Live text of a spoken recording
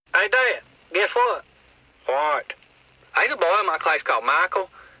Hey, Dad, guess what? What? There's a boy in my class called Michael.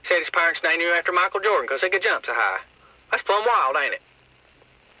 Said his parents named him after Michael Jordan because he could jump so high. That's plumb wild, ain't it?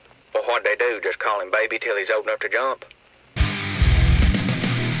 Well, what'd they do? Just call him baby till he's old enough to jump?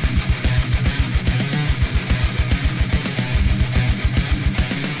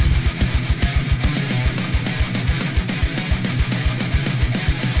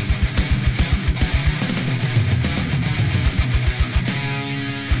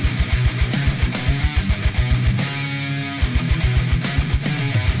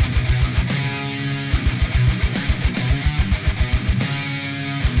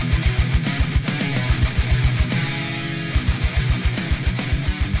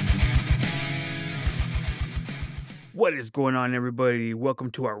 What is going on, everybody? Welcome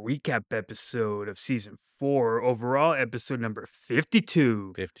to our recap episode of Season 4, overall episode number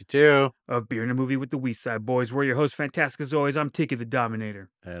 52 52. of Beer and a Movie with the Weast Side Boys. We're your hosts, fantastic as always. I'm Tiki the Dominator.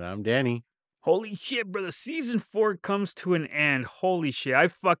 And I'm Danny. Holy shit, brother. Season 4 comes to an end. Holy shit. I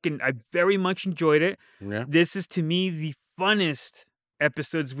very much enjoyed it. Yeah. This is, to me, the funnest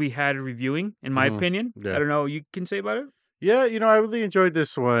episodes we had reviewing, in my opinion. Yeah. I don't know what you can say about it. Yeah, I really enjoyed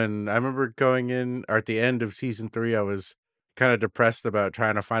this one. I remember going in, or at the end of season 3, I was kind of depressed about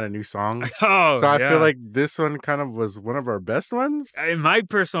trying to find a new song. Oh, so I yeah. feel like this one kind of was one of our best ones. In my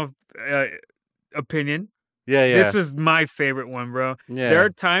personal opinion, Yeah. this was my favorite one, bro. Yeah. There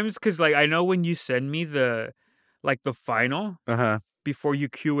are times, because I know when you send me the final before you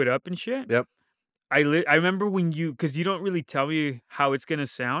cue it up and shit. Yep. I remember when because you don't really tell me how it's gonna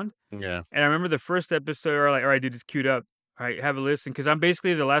sound. Yeah. And I remember the first episode, all right, dude, it's queued up. All right, have a listen, because I'm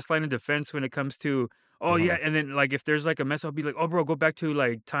basically the last line of defense when it comes to, yeah, and then if there's a mess, I'll be like, oh, bro, go back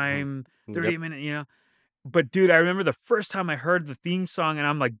to time 38 minutes, But dude, I remember the first time I heard the theme song, and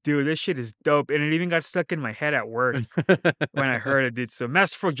I'm like, dude, this shit is dope, and it even got stuck in my head at work when I heard it, dude. So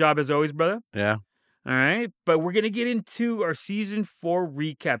masterful job as always, brother. Yeah. All right, but we're gonna get into our season 4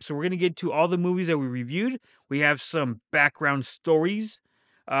 recap. So we're gonna get to all the movies that we reviewed. We have some background stories.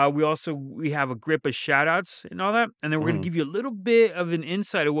 We have a grip of shout outs and all that. And then we're going to give you a little bit of an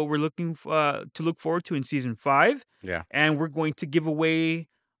insight of what we're looking to look forward to in season 5. Yeah. And we're going to give away,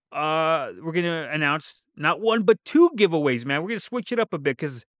 we're going to announce not one, but 2 giveaways, man. We're going to switch it up a bit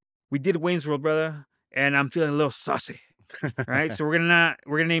because we did Wayne's World, brother. And I'm feeling a little saucy. All right. So we're going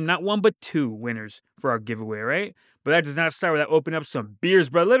to name not 1, but 2 winners for our giveaway, right? But that does not start without opening up some beers,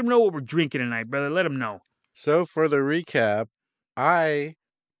 brother. Let them know what we're drinking tonight, brother. Let them know. So for the recap, I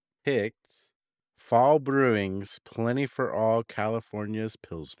picked Fall Brewing's Plenty for All California's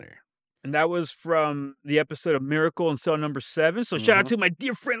Pilsner. And that was from the episode of Miracle in Cell Number 7. So shout out to my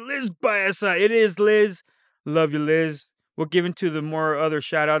dear friend Liz by our side. It is Liz. Love you, Liz. We'll get into the more other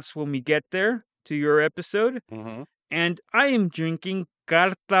shout outs when we get there to your episode. And I am drinking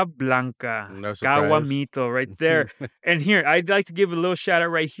Carta Blanca. No surprise. Caguamito right there. And here, I'd like to give a little shout out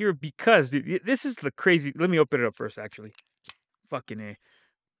right here because dude, this is the crazy. Let me open it up first, actually. Fucking A.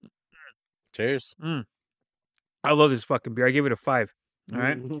 Cheers. I love this fucking beer. I gave it a 5. All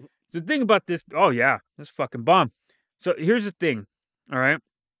right. The thing about this, this fucking bomb. So here's the thing. All right.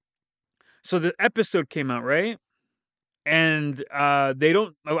 So the episode came out, right? And they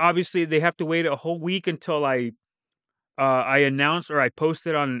have to wait a whole week until I announce or I post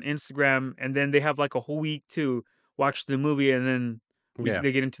it on Instagram, and then they have a whole week to watch the movie, and then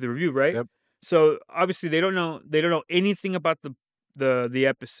they get into the review, right? Yep. So obviously they don't know anything about the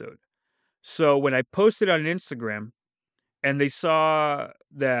episode. So when I posted on Instagram and they saw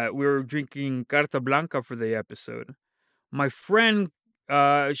that we were drinking Carta Blanca for the episode, my friend,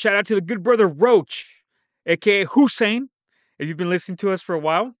 shout out to the good brother Roach, aka Hussein. If you've been listening to us for a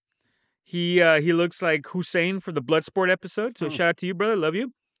while, he looks like Hussein for the Bloodsport episode. So shout out to you, brother. Love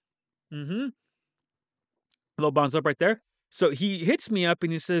you. Little bounce up right there. So he hits me up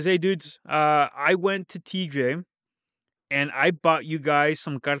and he says, hey, dudes, I went to TJ and I bought you guys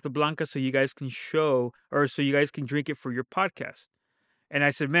some Carta Blanca so you guys can drink it for your podcast. And I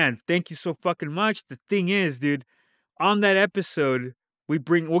said, man, thank you so fucking much. The thing is, dude, on that episode,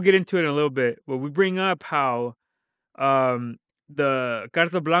 we'll get into it in a little bit, but we bring up how the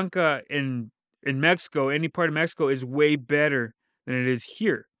Carta Blanca in Mexico, any part of Mexico, is way better than it is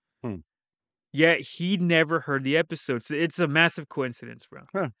here. Yet he never heard the episode. So it's a massive coincidence, bro.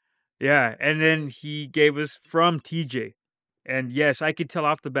 Huh. Yeah. And then he gave us from TJ. And yes, I could tell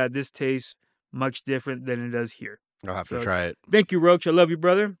off the bat this tastes much different than it does here. I'll have to try it. Thank you, Roach. I love you,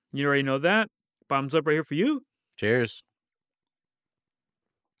 brother. You already know that. Bombs up right here for you. Cheers.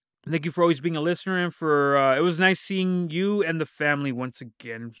 Thank you for always being a listener, and for it was nice seeing you and the family once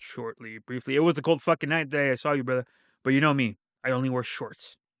again, briefly. It was a cold fucking night day. I saw you, brother. But you know me. I only wear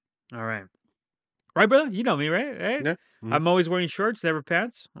shorts. All right. Right, brother? You know me, right? Right? Yeah. Mhm. I'm always wearing shorts, never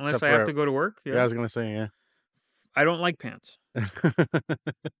pants, unless Except I have for- to go to work. Yeah, I Yeah. was gonna say I don't like pants. yeah.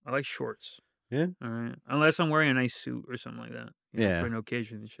 I like shorts. Yeah, All right. Unless I'm wearing a nice suit or something like that. Yeah. For an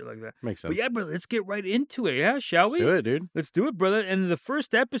occasion and shit like that. makes sense. But yeah, brother, let's get right into it. Yeah, shall Let's we? do it, dude. Let's do it, brother. And the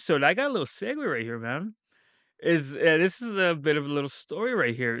first episode, I got a little segue right here, man. This is a bit of a little story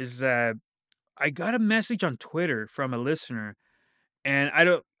right here. I got a message on Twitter from a listener, and I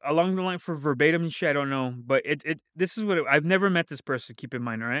don't along the line for verbatim and shit. I don't know, but this is I've never met this person. Keep in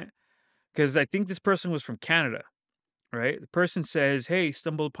mind, all right? Because I think this person was from Canada, right? The person says, "Hey,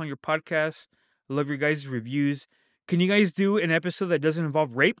 stumbled upon your podcast. I love your guys' reviews. Can you guys do an episode that doesn't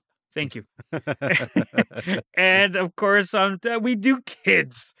involve rape? Thank you." And of course, we do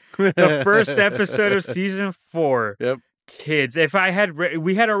kids. The first episode of season 4. Yep. Kids. If I had,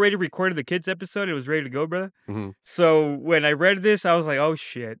 we had already recorded the kids episode. It was ready to go, brother. Mhm. So when I read this, I was like, "Oh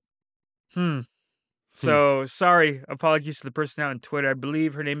shit." So sorry. Apologies to the person out on Twitter. I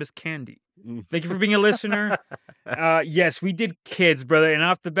believe her name is Candy. Thank you for being a listener. Yes, we did kids, brother. And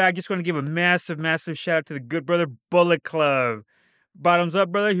off the bat, I just want to give a massive, massive shout out to the Good Brother Bullet Club. Bottoms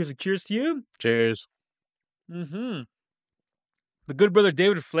up, brother. Here's a cheers to you. Cheers. The Good Brother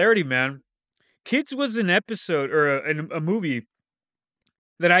David Flaherty, man. Kids was an episode or a movie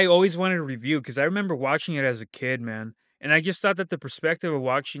that I always wanted to review because I remember watching it as a kid, man. And I just thought that the perspective of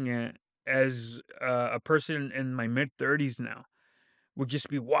watching it as a person in my mid-30s now would just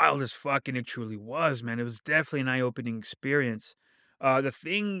be wild as fuck, and it truly was, man. It was definitely an eye-opening experience.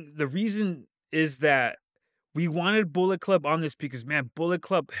 The reason is that we wanted Bullet Club on this because, man, Bullet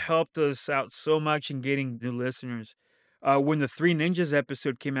Club helped us out so much in getting new listeners. When the Three Ninjas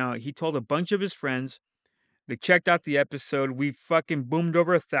episode came out, he told a bunch of his friends. They checked out the episode. We fucking boomed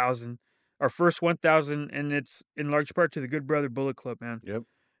over 1,000. Our first 1,000, and it's in large part to the Good Brother Bullet Club, man. Yep.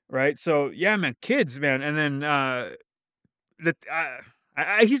 Right? So, yeah, man, kids, man. And then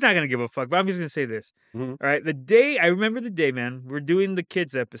he's not going to give a fuck, but I'm just going to say this. Mhm. All right? I remember the day, man. We're doing the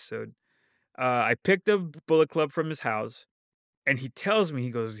kids episode. I picked up Bullet Club from his house, and he tells me, he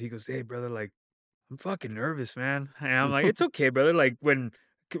goes, "Hey, brother, like, I'm fucking nervous, man." And I'm like, "It's okay, brother." Like, right,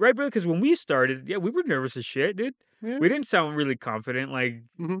 brother? Because when we started, yeah, we were nervous as shit, dude. Yeah. We didn't sound really confident. Like,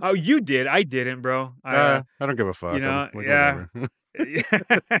 Mhm. oh, you did. I didn't, bro. I don't give a fuck. you know, I'm like, yeah. whatever.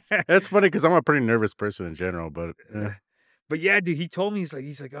 It's funny because I'm a pretty nervous person in general, but But yeah, dude, he told me,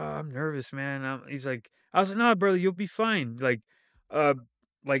 he's like, "Oh, I'm nervous, man." He's like, I was like, "No, brother, you'll be fine. Like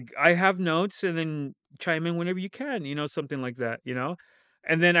I have notes, and then chime in whenever you can, something like that,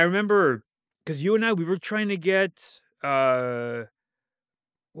 And then I remember, because you and I, we were trying to get,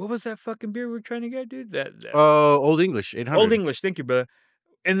 what was that fucking beer we were trying to get, dude? That Old English 800. Old English, thank you, brother.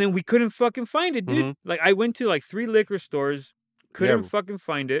 And then we couldn't fucking find it, dude. Mhm. Like I went to like 3 liquor stores, couldn't fucking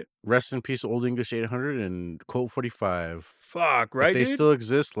find it. Rest in peace, Old English 800 and Colt 45. Fuck, right, If they dude? still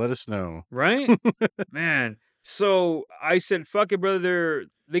exist, let us know. Right? Man. So I said, "Fuck it, brother.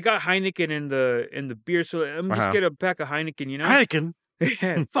 They got Heineken in the beer, so let me just get a pack of Heineken,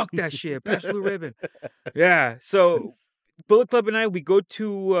 Heineken. Fuck that shit. Pass Blue Ribbon." Yeah. So Bullet Club and I, we go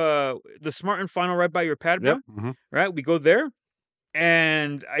to the Smart and Final right by your pad, bro. Yep. Mhm. Right? We go there,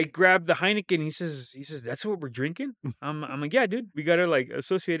 and I grab the Heineken. He says, "That's what we're drinking?" I'm like, "Yeah, dude. We got to like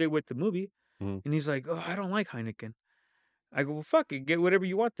associate it with the movie." Mhm. And he's like, "Oh, I don't like Heineken." I go, "Well, fuck it, get whatever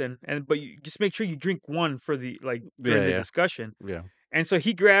you want then, but you just make sure you drink one for the during the discussion." Yeah. And so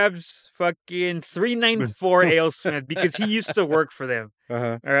he grabs fucking 394 AleSmith because he used to work for them.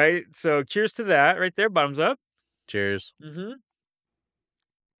 Uh-huh. All right, so cheers to that right there. Bottoms up. Cheers.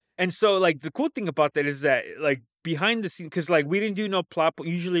 And so like the cool thing about that is that like behind the scenes, because like we didn't do no plot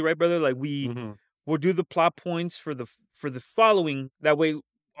usually, right, brother? Like we Mhm. will do the plot points for the following. That way,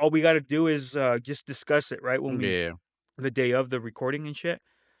 all we got to do is just discuss it, right? When Yeah. the day of the recording and shit.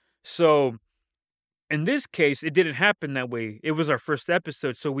 So in this case, it didn't happen that way. It was our first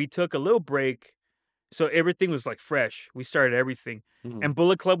episode, so we took a little break. So everything was like fresh. We started everything, Mhm. and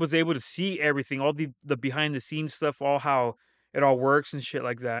Bullet Club was able to see everything, all the behind the scenes stuff, all how it all works and shit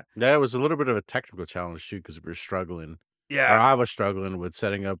like that. Yeah, it was a little bit of a technical challenge too because we were struggling. Or Yeah, I was struggling with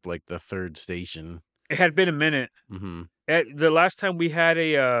setting up like the third station. it had been a minute. Mm-hmm. The last time we had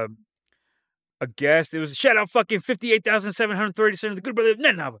a guest, it was shout out fucking 58,737. The Good Brother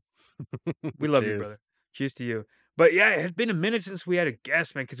Nenhava. We love you, Cheers. brother. Cheers to you. But yeah, it had been a minute since we had a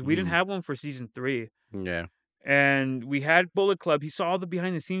guest, man, because we didn't have one for season 3. Yeah. And we had Bullet Club. He saw all the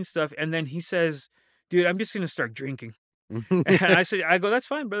behind the scenes stuff, and then he says, "Dude, I'm just gonna start drinking." And I go, "That's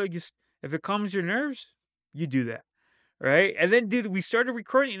fine, brother. Just if it calms your nerves, you do that." Right? And then, dude, we started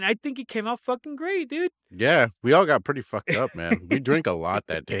recording, and I think it came out fucking great, dude. Yeah, we all got pretty fucked up, man. We drink a lot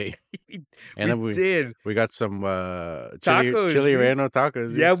that day. And then we did. we got some Tacos, chili dude. relleno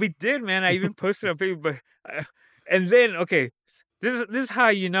tacos. Yeah, we did, man. I even posted on Facebook. But, and then, okay, this is how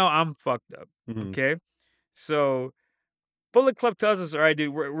you know I'm fucked up. Mhm. Okay, so Bullet Club tells us, all right,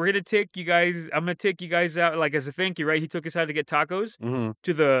 dude, we're gonna take you guys. I'm gonna take you guys out, like as a thank you, right? He took us out to get tacos Mhm.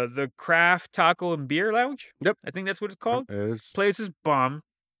 to the Craft Taco and Beer Lounge. Yep. I think that's what it's called. It is. Place is bomb.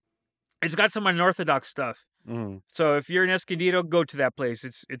 It's got some unorthodox stuff. Mhm. So if you're in Escondido, go to that place.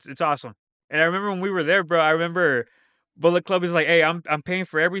 It's awesome. And I remember when we were there, bro. I remember Bullet Club is like, "Hey, I'm paying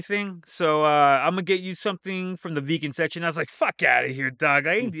for everything, so I'm gonna get you something from the vegan section." I was like, "Fuck out of here, dog!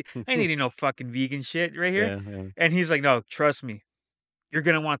 I ain't eating no fucking vegan shit right here." Yeah. And he's like, "No, trust me, you're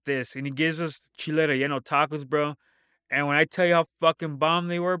gonna want this." And he gives us chile relleno tacos, bro. And when I tell you how fucking bomb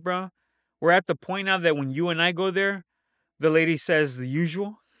they were, bro, we're at the point now that when you and I go there, the lady says the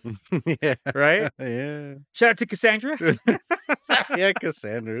usual, Yeah. right? Yeah. Shout out to Cassandra. Yeah,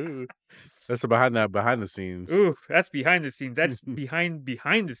 Cassandra. Ooh. That's behind the scenes. Ooh, that's behind the scenes. That's behind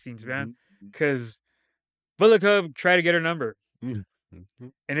the scenes, man. Mhm. Because Bullet Club tried to get her number, Mhm.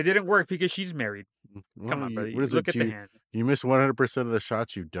 and it didn't work because she's married. Come Well, on, brother. what is Look it? at the hand. You miss 100% of the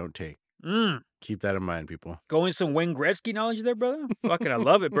shots you don't take. Mm. Keep that in mind, people. Going some Wayne Gretzky knowledge there, brother. Fucking, I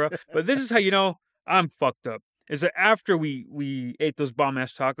love it, bro. But this is how you know I'm fucked up. Is that after we ate those bomb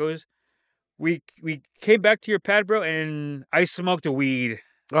ass tacos, we came back to your pad, bro, and I smoked a weed.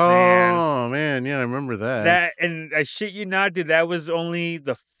 Man, Oh man, yeah, I remember that. and I shit you not, dude. That was only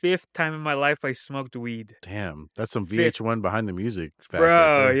the 5th time in my life I smoked weed. Damn, that's some 5th, VH1 behind the music fact right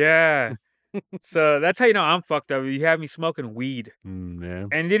bro. there. Yeah. So that's how you know I'm fucked up. You have me smoking weed, Yeah.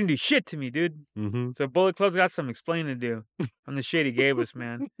 and it didn't do shit to me, dude. Mm-hmm. So Bullet Club's got some explaining to do on the shit he gave us,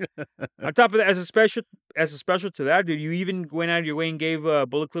 man. On top of that, as a special to that, dude, you even went out of your way and gave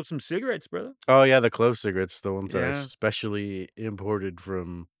Bullet Club some cigarettes, brother. Oh yeah, the clove cigarettes, the ones that I Yeah, specially imported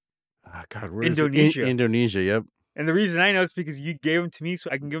from. God, where is it? Indonesia. Indonesia. Yep. And the reason I know is because you gave them to me, so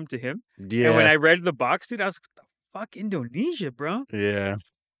I can give them to him. And when Yeah. I read the box, dude, I was like, "What the fuck, Indonesia, bro? Yeah.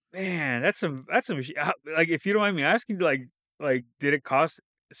 Man, that's some like, if you don't mind me asking, like, did it cost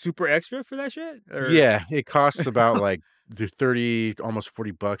super extra for that shit? Or Yeah. It costs about like the 30, almost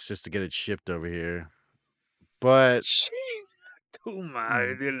 $40 just to get it shipped over here. But too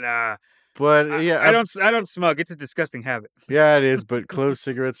much, dude, nah. yeah, I don't smoke. It's a disgusting habit. yeah, it is. But clove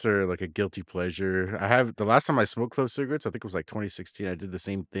cigarettes are like a guilty pleasure. I have the last time I smoked clove cigarettes, I think it was like 2016. I did the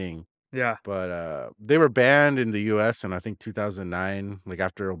same thing. Yeah. But they were banned in the US in I think 2009, like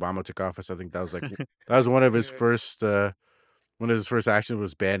after Obama took office. I think that was like that was one of his Yeah. first actions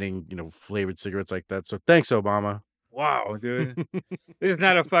was banning, flavored cigarettes like that. So thanks, Obama. Wow, dude. This is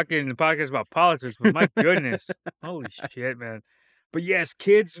not a fucking podcast about politics, but my goodness. Holy shit, man. But yes,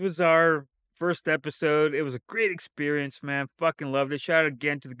 Kids was our first episode. It was a great experience, man. Fucking loved it. Shout out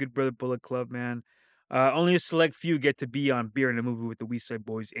again to the Good Brother Bullet Club, man. Only a select few get to be on Beer in a Movie with the Weast Side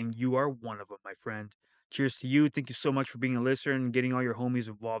Boys, and you are one of them, my friend. Cheers to you. Thank you so much for being a listener and getting all your homies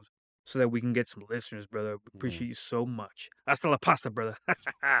involved so that we can get some listeners, brother. We appreciate you so much. Hasta la pasta, brother.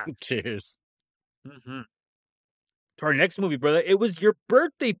 Cheers. Mm-hmm. To our next movie, brother. It was your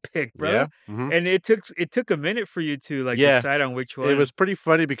birthday pick, Yeah. brother. And it took a minute for you to like Yeah. decide on which It one. was pretty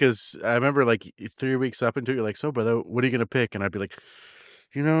funny because I remember like 3 weeks up into it, you're like, so brother, what are you gonna pick? And I'd be like,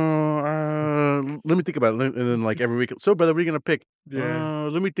 let me think about it. And then like every week, so brother, what are you gonna pick? Yeah.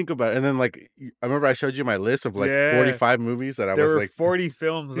 Let me think about it. And then like I remember I showed you my list of like Yeah. 45 movies that I There was were like 40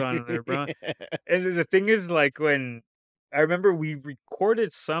 films on there, bro. And the thing is, like, when I remember we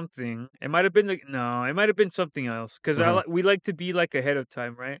recorded something, it might have been no, it might have been something else because Uh-huh. we like to be like ahead of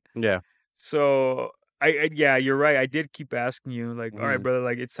time, right? Yeah. So yeah, you're right. I did keep asking you, like, all right, Mhm. brother,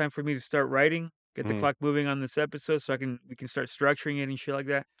 like it's time for me to start writing, get the Mhm. clock moving on this episode, so we can start structuring it and shit like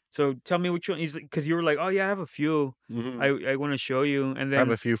that. So tell me which one. Because you were like, oh yeah, I have a few. Mhm. I want to show you, and I have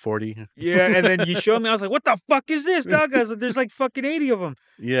then a few 40. yeah, and then you showed me. I was like, what the fuck is this, dog? I was like, there's like fucking 80 of them,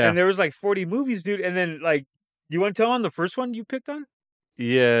 Yeah. and there was like 40 movies, dude. And then like, you want to tell on the first one you picked on?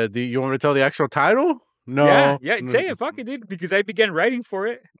 Yeah. Do you want me to tell the actual title? Yeah, No. yeah. Say it, fuck it, dude, because I began writing for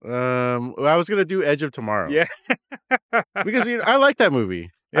it. I was gonna do Edge of Tomorrow. Yeah, Because I like that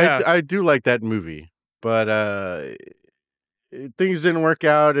movie. yeah. I do like that movie. But things didn't work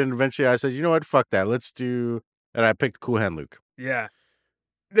out, and eventually I said, you know what, fuck that. And I picked Cool Hand Luke. Yeah.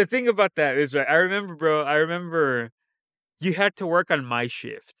 The thing about that is, I remember, bro. I remember you had to work on my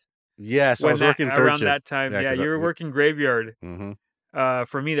shift Yeah, so I when was working third around shift. that time. Yeah, Yeah, because you were working graveyard. mm-hmm,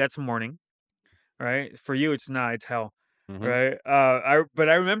 For me, that's morning, right? For you, it's not. It's hell, mm-hmm. right?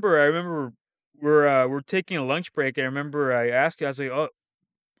 I remember we're taking a lunch break, and I remember I asked you. I was like, oh,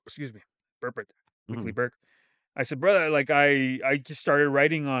 excuse me, burp right Weekly Mhm. Burke. I said, brother, like I just started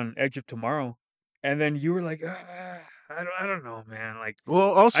writing on Edge of Tomorrow, and then you were like, I don't know, man. Like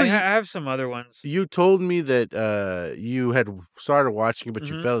Well, also, I have some other ones. you told me that, you had started watching it, but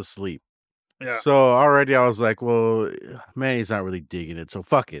you Hmm. fell asleep. Yeah. So, already I was like, "Well, man, he's not really digging it, so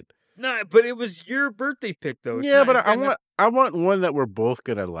fuck it." No, but it was your birthday pick though. It's Yeah, not. but I I'm not. want one that we're both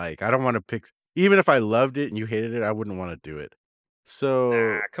gonna like. I don't wanna pick even if I loved it and you hated it, I wouldn't wanna do it. So,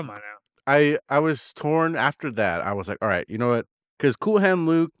 Nah, come on now. I was torn after that. I was like, "Alright, you know what?" Because Cool Hand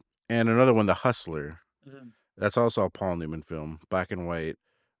Luke and another one, The Hustler, Mhm. that's also a Paul Newman film, black and white.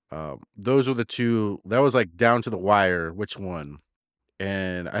 Those were the 2 that was, like, down to the wire, which one?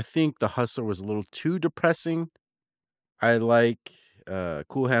 And I think The Hustler was a little too depressing. I like,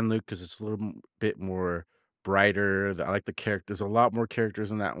 Cool Hand Luke because it's a little bit more brighter. I like the characters. A lot more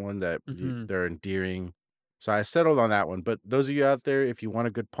characters in that one that Mhm. they're endearing. So I settled on that one. But those of you out there, if you want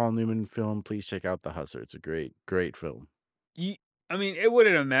a good Paul Newman film, please check out The Hustler. It's a great, great film. You, I mean, it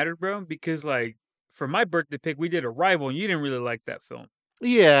wouldn't have mattered, bro, because like for my birthday pick, we did Arrival, and you didn't really like that film.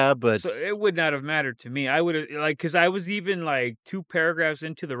 Yeah, but So it would not have mattered to me. I would have like because I was even like 2 paragraphs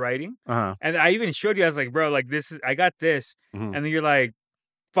into the writing, uh-huh. and I even showed you. I was like, bro, like this is I got this, Mhm. and then you're like,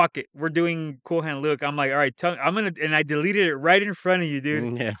 fuck it, we're doing Cool Hand Luke. I'm like, all right, I'm gonna, and I deleted it right in front of you,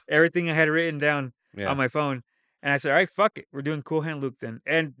 dude. Yeah, Everything I had written down yeah. on my phone, and I said, all right, fuck it, we're doing Cool Hand Luke then.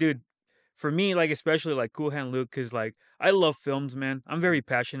 And dude, for me, like especially like Cool Hand Luke, because like I love films, man. I'm very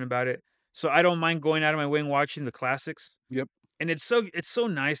passionate about it, so I don't mind going out of my way and watching the classics. Yep. And it's so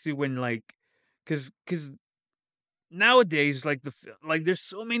nice, dude, when like, cause nowadays, like like there's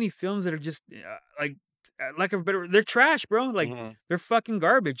so many films that are just like a better, they're trash, bro. Like Mhm. they're fucking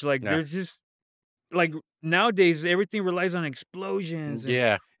garbage. Like Yeah. they're just like nowadays everything relies on explosions, and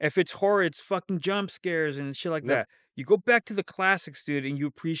Yeah. if it's horror, it's fucking jump scares and shit like Yep. that. You go back to the classics, dude, and you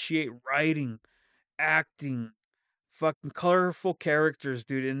appreciate writing, acting, fucking colorful characters,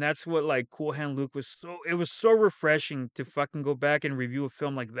 dude, and that's what, like, Cool Hand Luke was so it was so refreshing to fucking go back and review a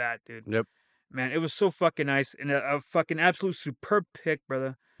film like that, dude. Yep. Man, it was so fucking nice and a fucking absolute superb pick,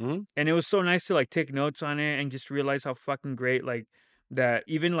 brother, Mhm. and it was so nice to, like, take notes on it and just realize how fucking great, like, that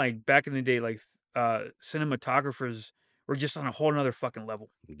even, like, back in the day, like, cinematographers were just on a whole 'nother fucking level.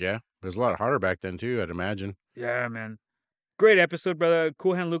 Yeah. It was a lot harder back then too, I'd imagine. Yeah, man. Great episode, brother.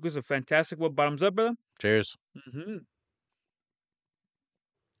 Cool Hand Luke was a fantastic one. Bottoms up, brother. Cheers. Mhm.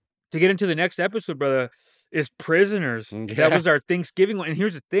 To get into the next episode, brother, is Prisoners. That Yeah. was our Thanksgiving one. And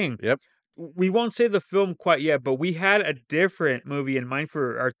here's the thing. Yep. We won't say the film quite yet, but we had a different movie in mind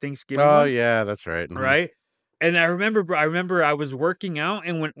for our Thanksgiving Oh, one, yeah, that's right. Mhm. right? And I remember, bro, I remember I was working out,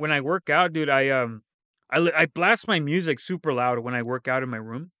 and when I work out, dude, I blast my music super loud when I work out in my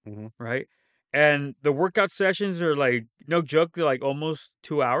room, Mhm. right? And the workout sessions are like no joke, they're like almost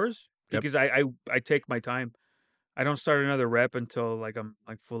 2 hours Yep. because I take my time. I don't start another rep until like I'm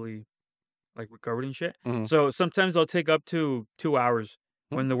like fully like recovered and shit. Mhm. So sometimes I'll take up to 2 hours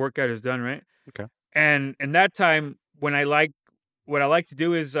Mm, when the workout is done, right? okay. And in that time, when I like what I like to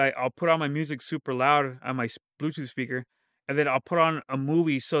do is I'll put on my music super loud on my Bluetooth speaker, and then I'll put on a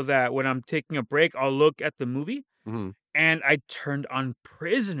movie so that when I'm taking a break, I'll look at the movie. Mhm. And I turned on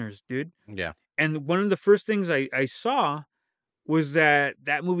Prisoners, dude. Yeah. And one of the first things I saw was that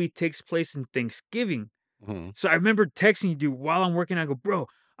that movie takes place in Thanksgiving. Mhm. So I remember texting you, dude, while I'm working. I go, bro,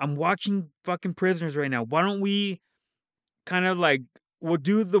 I'm watching fucking Prisoners right now. Why don't we kind of like we'll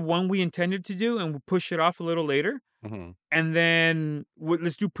do the one we intended to do and we'll push it off a little later, Mhm. and then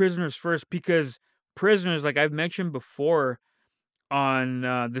let's do Prisoners first because Prisoners, like I've mentioned before on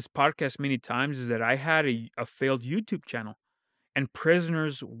this podcast many times, is that I had a failed YouTube channel, and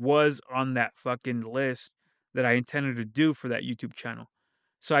Prisoners was on that fucking list that I intended to do for that YouTube channel.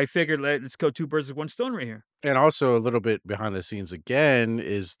 So I figured let's go two birds with one stone right here. And also a little bit behind the scenes again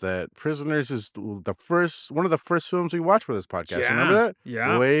is that Prisoners is the first one of the first films we watched for this podcast. Remember Yeah, that?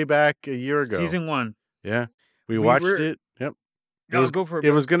 yeah. Way back a year ago. Season 1. Yeah. We We watched were it. Yep. No, go for it, It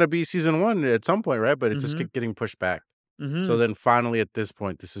brother. was gonna be season 1 at some point, right? But it just Mhm. kept getting pushed back. So Mhm. then finally at this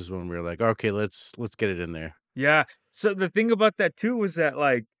point, this is when we were like, okay, let's get it in there. Yeah. So the thing about that too was that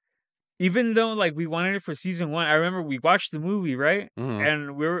like even though like we wanted it for season 1, I remember we watched the movie, right? Mhm.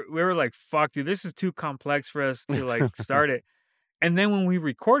 And we were like, fuck, dude, this is too complex for us to like start it. And then when we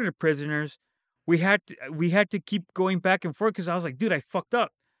recorded Prisoners, we had to keep going back and forth because I was like, dude, I fucked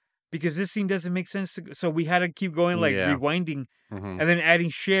up because this scene doesn't make sense so we had to keep going like Yeah. rewinding Mhm. and then adding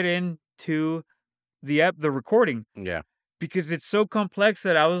shit into the recording Yeah. because it's so complex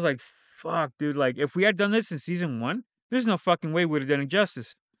that I was like, fuck, dude, like if we had done this in season 1, there's no fucking way we'd have done it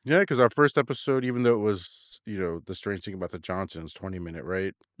justice. Yeah, because our first episode, even though it was, the strange thing about the Johnsons, 20-minute,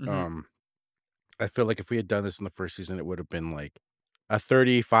 right? Mhm. I feel like if we had done this in the first season, it would have been like a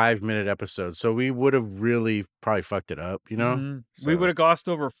 35-minute episode. So we would have really probably fucked it up, you know? We would So have glossed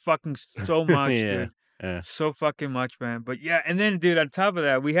over fucking so much, yeah. dude. Yeah. So fucking much, man. But yeah, and then, dude, on top of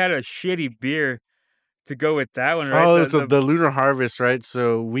that, we had a shitty beer to go with that one, right? Oh, so the Lunar Harvest, right?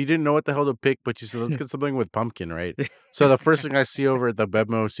 So we didn't know what the hell to pick, but you said, let's get something with pumpkin, right? So the first thing I see over at the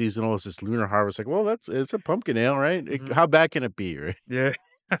Bevmo seasonal is this Lunar Harvest. Like, well, it's a pumpkin ale, right? How bad can it be, right? Yeah.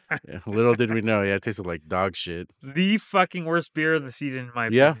 Yeah, little did we know. Yeah, it tasted like dog shit. The fucking worst beer of the season, in my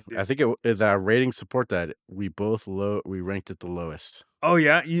Yeah, opinion, dude. I think the ratings support that. We ranked it the lowest. Oh,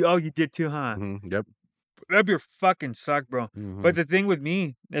 yeah? You did too, huh? Yep. That beer fucking sucked, bro. But the thing with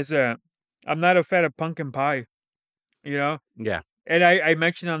me is I'm not a fan of pumpkin pie, you know? Yeah. And I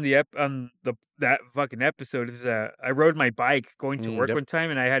mentioned on that fucking episode is I rode my bike going to work Yep. one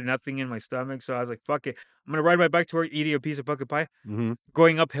time and I had nothing in my stomach, so I was like, fuck it. I'm gonna ride my bike to work eating a piece of pumpkin pie.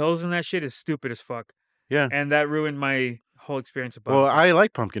 Going up hills and that shit is stupid as fuck. Yeah. And that ruined my whole experience of Well, pumpkin. I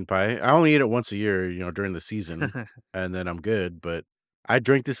like pumpkin pie. I only eat it once a year, during the season, and then I'm good. But I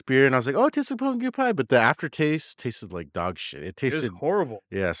drank this beer and I was like, oh, it tastes like pumpkin pie. But the aftertaste tasted like dog shit. It It was tasted horrible.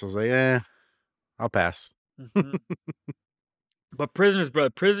 Yeah, so I was like, I'll pass. But Prisoners, bro.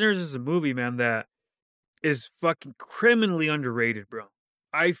 Prisoners is a movie, man, that is fucking criminally underrated, bro.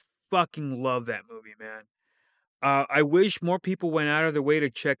 I fucking love that movie, man. I wish more people went out of their way to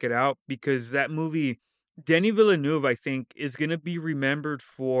check it out because that movie, Denis Villeneuve, I think, is gonna be remembered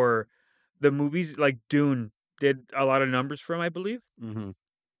for the movies like Dune did a lot of numbers from, I believe.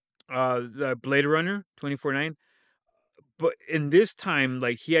 The Blade Runner 2049. But in this time,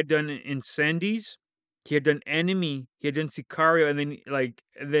 like he had done Incendies, he had done Enemy, he had done Sicario, and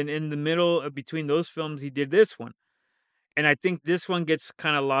then in the middle of between those films, he did this one. And I think this one gets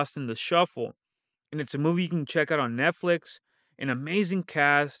kind of lost in the shuffle. And it's a movie you can check out on Netflix. An amazing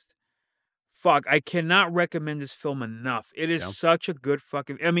cast. Fuck, I cannot recommend this film enough. It is such a good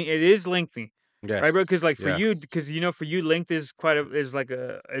fucking. I mean, it is lengthy, right, bro? Because like for you, for you, length is is like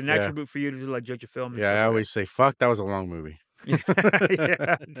an attribute for you to like judge a film. And Yeah, stuff, I right? always say, fuck, that was a long movie.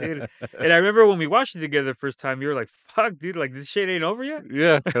 Yeah, dude. And I remember when we watched it together the first time, you were like, fuck, dude, like this shit ain't over yet.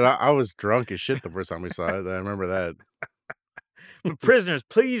 Yeah, because I was drunk as shit the first time we saw it. I remember that. But Prisoners,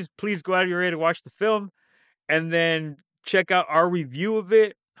 please go out of your way to watch the film and then check out our review of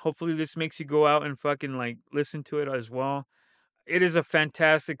it. Hopefully this makes you go out and fucking like listen to it as well. It is a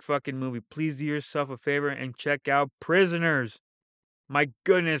fantastic fucking movie. Please do yourself a favor and check out Prisoners. My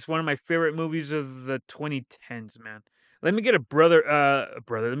goodness, one of my favorite movies of the 2010s, man. Let me get a brother.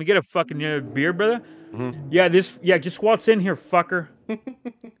 Let me get a fucking beer, brother. Yeah, just waltz in here, fucker.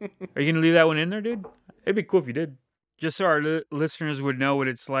 Are you gonna leave that one in there, dude? It'd be cool if you did. Just so our listeners would know what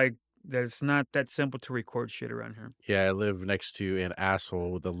it's like. That it's not that simple to record shit around here. Yeah, I live next to an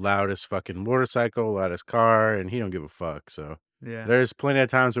asshole with the loudest fucking motorcycle, loudest car, and he don't give a fuck. So Yeah, there's plenty of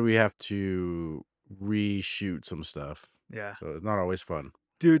times where we have to reshoot some stuff. yeah. So it's not always fun.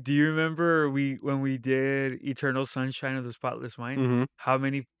 Dude, do you remember when we did Eternal Sunshine of the Spotless Mind? How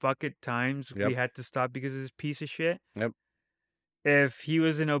many fucking times we had to stop because of this piece of shit? Yep. If he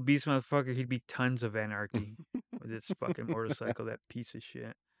was an obese motherfucker, he'd be tons of anarchy with this fucking motorcycle, that piece of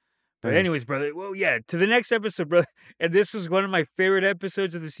shit. But anyways, brother, well, yeah, to the next episode, brother. And this was one of my favorite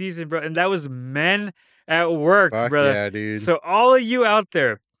episodes of the season, bro. And that was Men at Work, Fuck brother. yeah, dude. So all of you out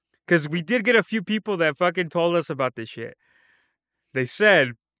there, because we did get a few people that fucking told us about this shit. They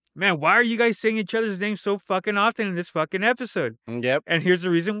said, man, why are you guys saying each other's names so fucking often in this fucking episode? Yep. And here's the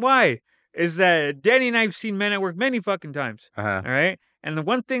reason why. Is that Danny and I have seen Men at Work many fucking times. All right? And the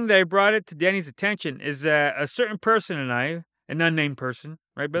one thing that I brought it to Danny's attention is that a certain person and I, an unnamed person,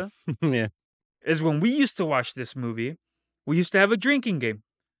 right, brother? Yeah. Is when we used to watch this movie, we used to have a drinking game.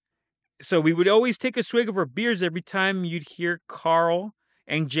 So we would always take a swig of our beers every time you'd hear Carl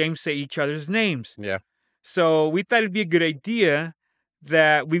and James say each other's names. Yeah. So we thought it'd be a good idea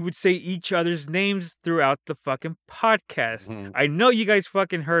that we would say each other's names throughout the fucking podcast. I know you guys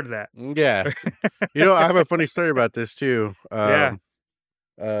fucking heard that. Yeah. I have a funny story about this too. Yeah.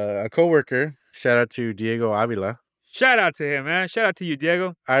 A coworker, shout out to Diego Avila. Shout out to him, man. Shout out to you,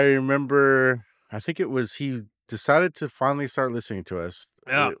 Diego. I remember, I think it was he decided to finally start listening to us.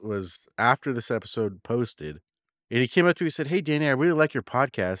 Yeah. It was after this episode posted. And he came up to me and said, hey, Danny, I really like your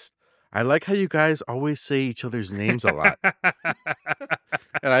podcast. I like how you guys always say each other's names a lot.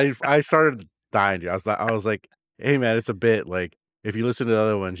 And I started dying, dude. I was like, hey man, it's a bit. Like, if you listen to the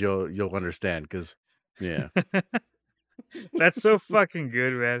other ones, you'll understand. Cause yeah. That's so fucking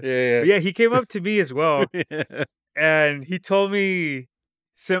good, man. Yeah. But yeah, he came up to me as well. Yeah. And he told me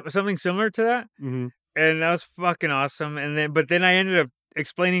something similar to that. Mm-hmm. And that was fucking awesome. But then I ended up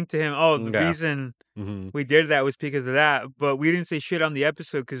explaining to him, oh, the Yeah. reason Mm-hmm. we did that was because of that, but we didn't say shit on the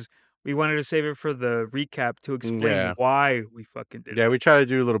episode because we wanted to save it for the recap to explain Yeah. why we fucking did Yeah, it. we try to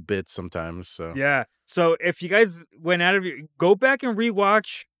do little bits sometimes. So Yeah. So if you guys went out of your, go back and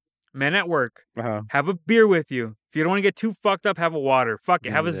rewatch Men at Work. uh-huh. Have a beer with you. If you don't want to get too fucked up, have a water. Fuck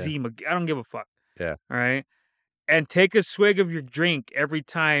it. Have a Yeah. Zima. I don't give a fuck. Yeah. All right. And take a swig of your drink every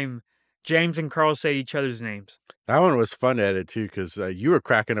time James and Carl say each other's names. That one was fun to edit too, because you were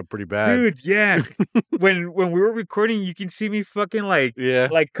cracking up pretty bad. Dude, yeah. when we were recording, you can see me fucking like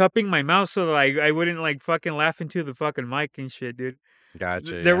cupping my mouth so that I wouldn't like fucking laugh into the fucking mic and shit, dude.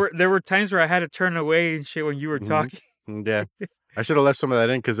 Gotcha. There were times where I had to turn away and shit when you were talking. Yeah. I should have left some of that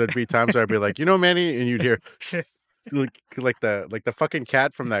in because there'd be times where I'd be like, Manny, and you'd hear like the fucking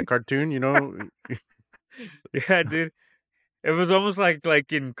cat from that cartoon, Yeah, dude. It was almost like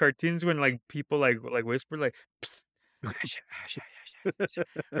in cartoons when like people like whisper like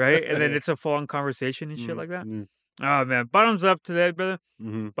right? And then it's a full on conversation and shit like that. Oh man, bottoms up to that, brother.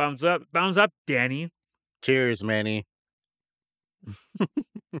 Bottoms up, Danny. Cheers, Manny.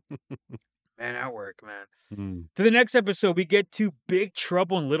 Man, at Work, man. To the next episode, we get to Big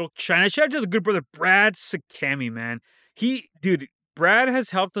Trouble in Little China. Shout out to the good brother Brad Sakami, man. Brad has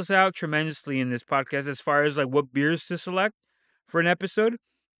helped us out tremendously in this podcast as far as like what beers to select for an episode.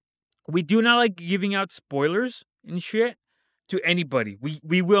 We do not like giving out spoilers and shit to anybody.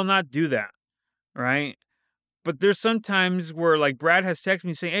 We will not do that, right? But there's sometimes where like Brad has texted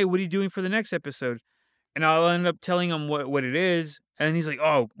me saying, "Hey, what are you doing for the next episode?" And I'll end up telling him what it is. And he's like,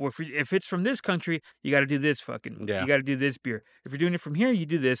 "Oh, well, if it's from this country, you got to do this fucking. Yeah. You got to do this beer. If you're doing it from here, you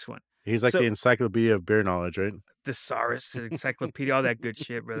do this one." He's like the encyclopedia of beer knowledge, right? Thesaurus, encyclopedia, all that good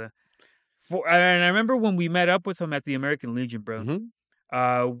shit, brother. And I remember when we met up with him at the American Legion, bro.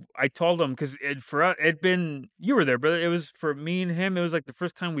 I told him because it'd been, you were there, brother. It was for me and him. It was like the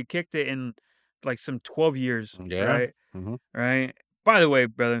first time we kicked it in like some 12 years. Yeah. Right. Right. By the way,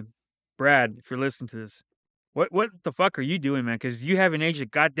 brother, Brad, if you're listening to this, what the fuck are you doing, man? Because you haven't aged a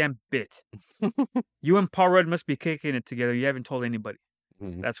goddamn bit. You and Paul Rudd must be kicking it together. You haven't told anybody.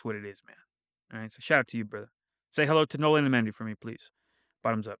 That's what it is, man. All right. So shout out to you, brother. Say hello to Nolan and Mandy for me, please.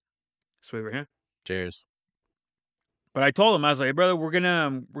 Bottoms up. Sweet right here. Cheers. But I told him, I was like, hey, brother, we're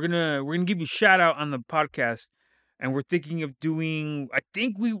gonna give you a shout out on the podcast, and we're thinking of doing. I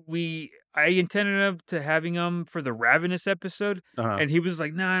think I intended up to having him for the Ravenous episode, and he was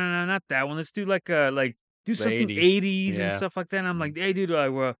like, no, not that one. Let's do do something 80s and stuff like that. And I'm like, hey, dude,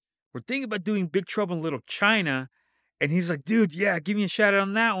 we're thinking about doing Big Trouble in Little China, and he's like, dude, yeah, give me a shout out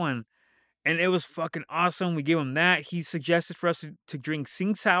on that one. And it was fucking awesome. We gave him that. He suggested for us to drink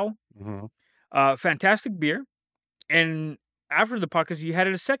Sing Sao, fantastic beer. And after the podcast, you had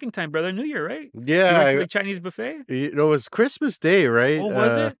it a second time, brother. New Year, right? Yeah. You went to the Chinese buffet? It was Christmas Day, right? Oh,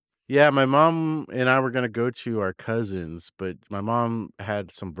 was it? Yeah, my mom and I were going to go to our cousins, but my mom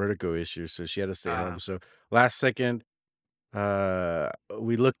had some vertigo issues, so she had to stay home. So last second,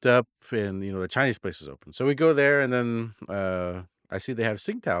 we looked up and, the Chinese place is open. So we go there and then I see they have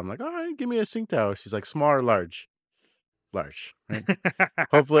Tsingtao. I'm like, all right, give me a Tsingtao. She's like, small or large? Large, right?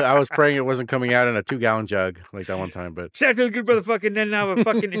 Hopefully, I was praying it wasn't coming out in a 2-gallon jug like that one time. But shout out to the good brother fucking then now with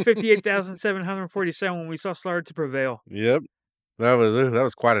fucking 58,747 when we saw Slaughter to Prevail. Yep, that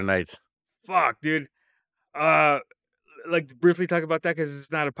was quite a night. Fuck, dude. Like briefly talk about that because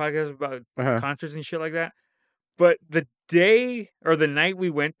it's not a podcast about concerts and shit like that. But the day or the night we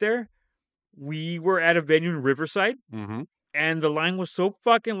went there, we were at a venue in Riverside, and the line was so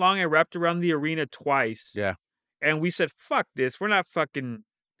fucking long. I wrapped around the arena twice. Yeah. And we said, "Fuck this! We're not gonna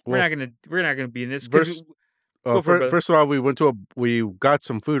be in this." First of all, we got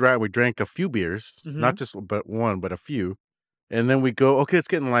some food, right? We drank a few beers, not just one, but a few, and then we go, okay, let's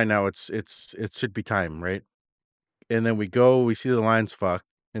get in line now. It should be time, right? And then we see the lines fucked,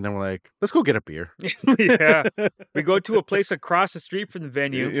 and then we're like, let's go get a beer. Yeah, we go to a place across the street from the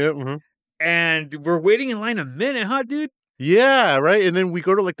venue, and we're waiting in line a minute, huh, dude? Yeah, right. And then we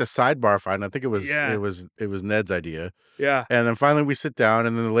go to like the sidebar fight. I think it was Ned's idea. Yeah. And then finally we sit down,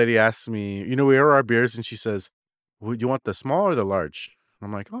 and then the lady asks me, we order our beers, and she says, "Would you want the small or the large?"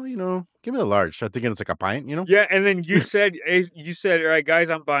 I'm like, "Oh, give me the large." I'm thinking it's like a pint, Yeah. And then you said, "All right,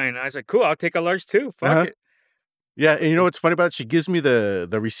 guys, I'm buying." I was like, "Cool, I'll take a large too. Fuck it." Yeah, and you know what's funny about it? She gives me the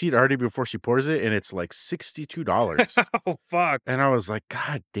receipt already before she pours it, and it's like $62. Oh fuck! And I was like,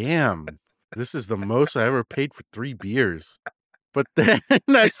 God damn. This is the most I ever paid for 3 beers. But then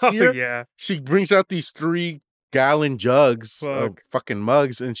I see her, she brings out these 3-gallon jugs of fucking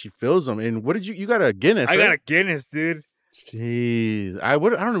mugs, and she fills them. And what did you got a Guinness, I got a Guinness, dude. Jeez. I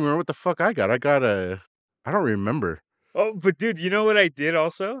don't remember what the fuck I got. I don't remember. Oh, but dude, you know what I did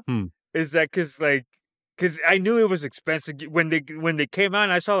also? Hmm. Is that because I knew it was expensive when they came out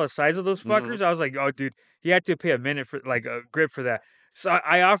and I saw the size of those Mhm. fuckers. I was like, oh, dude, you had to pay a minute for like a grip for that. So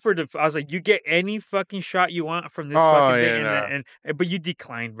I offered. I was like, you get any fucking shot you want from this Oh, fucking thing, yeah, no. but you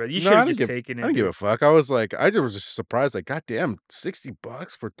declined, bro. You No, should have just taken I it, didn't give a dude. fuck. I was like, I just was just surprised, like, goddamn,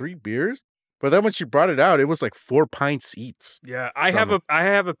 $60 for 3 beers? But then when she brought it out, it was like 4 pints each. Yeah, So I'm like, I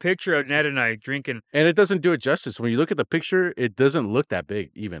have a picture of Ned and I drinking. and it doesn't do it justice. When you look at the picture, it doesn't look that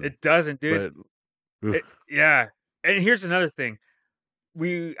big even. It doesn't, dude. But oof, Yeah. And here's another thing.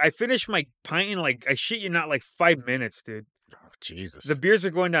 I finished my pint in like I shit you not like 5 minutes, dude. oh, The Jesus. beers are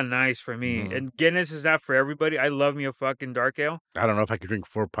going down nice for me, Mhm. and Guinness is not for everybody. I love me a fucking dark ale. I don't know if I could drink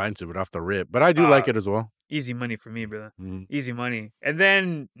 4 pints of it off the rip, but I do Uh, like it as well. Easy money for me, brother. Mhm. Easy money. And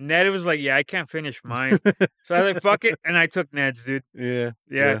then Ned was like, "Yeah, I can't finish mine," so I was like, "Fuck it," and I took Ned's, dude. Yeah,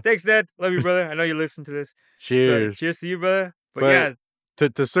 Yeah, yeah. thanks, Ned. Love you, brother. I know you listen to this. So Cheers. cheers to you, brother. But But yeah,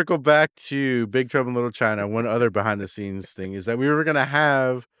 to circle back to Big Trouble in Little China, one other behind the scenes thing is that we were gonna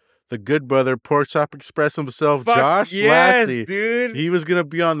have the good brother Pork Chop Express himself, fuck Josh yes, Lassie. dude. He was gonna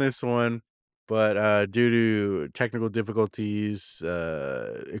be on this one, but due to technical difficulties,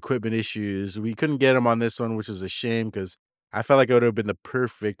 equipment issues, we couldn't get him on this one, which is a shame because I felt like it would have been the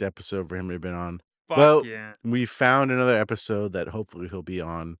perfect episode for him to have been on. Fuck But yeah. we found another episode that hopefully he'll be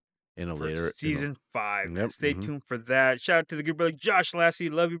on in a For later. season 5, man. Yep. Stay tuned for that. Shout out to the good brother Josh Lassie.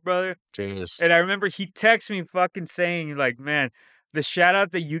 Love you, brother. Cheers. And I remember he texted me fucking saying, like, man, the shout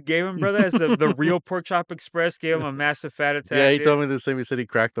out that you gave him, brother, as the real Pork Chop Express gave him a massive fat Yeah, attack, he dude. told me the same. He said he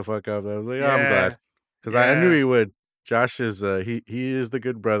cracked the fuck up. I was like, oh, I'm glad Yeah. because I knew Yeah. he would. Josh is he is the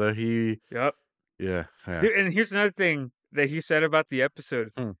good brother. Yep. Yeah. Dude, and here's another thing that he said about the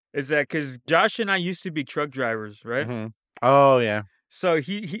episode Hmm. is that because Josh and I used to be truck drivers, right? Mm-hmm. Oh yeah. So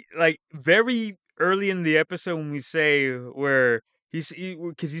he like very early in the episode when we say where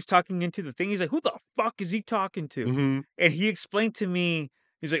because he's talking into the thing, he's like, "Who the fuck is he talking to?" Mm-hmm. And he explained to me,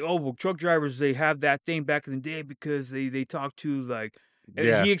 he's like, "Oh well, truck drivers they have that thing back in the day because they talk to like," and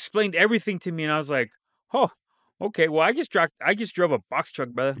Yeah. he explained everything to me, and I was like, "Oh, okay. Well, I just drove a box truck,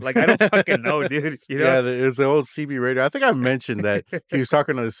 brother. Like I don't fucking know, dude. You know?" Yeah, it was the old CB radio. I think I mentioned that he was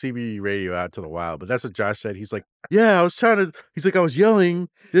talking to the CB radio out to the wild, but that's what Josh said. He's like, yeah, I was trying to. He's like, I was yelling.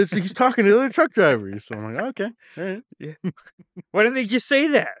 He's talking to the other truck drivers. So I'm like, okay, all right. Yeah. Why didn't they just say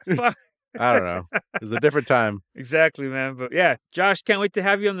that? Fuck. I don't know. It was a different time. Exactly, man. But yeah, Josh, can't wait to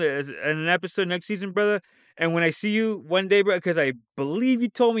have you on in an episode next season, brother. And when I see you one day, bro, because I believe you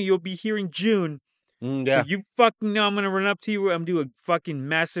told me you'll be here in June. So Yeah. you fucking know I'm gonna run up to you. I'm do a fucking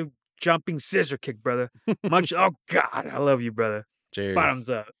massive jumping scissor kick, brother. Much. Oh God, I love you, brother. Cheers. Bottoms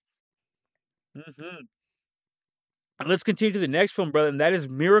up. And let's continue to the next film, brother, and that is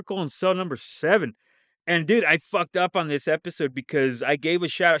Miracle on Cell Number 7. And dude, I fucked up on this episode because I gave a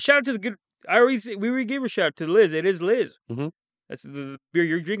shout out. Shout out to the good. We already gave a shout out to Liz. It is Liz. Mm-hmm. That's the beer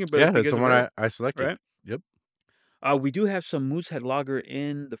you're drinking, brother. Yeah, that's because the of one her, I selected. right? Yep. We do have some Moosehead Lager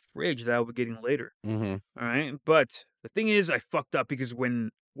in the fridge that I'll be getting later. Mm-hmm. All right, but the thing is, I fucked up because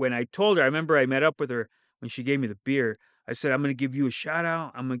when I told her, I remember I met up with her when she gave me the beer. I said I'm gonna give you a shout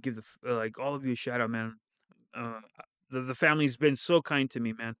out. I'm gonna give like all of you a shout out, man. The family's been so kind to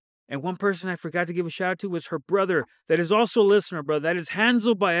me, man. And one person I forgot to give a shout out to was her brother, that is also a listener, brother. That is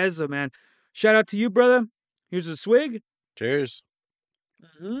Hansel Baeza, man. Shout out to you, brother. Here's a swig. Cheers.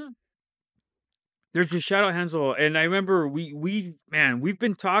 There's your shout out, Hansel. And I remember we've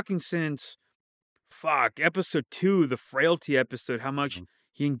been talking since episode 2, the frailty episode, how much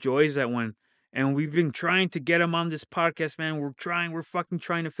he enjoys that one. And we've been trying to get him on this podcast, man. We're fucking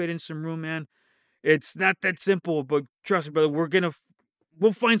trying to fit in some room, man. It's not that simple, but trust me, brother,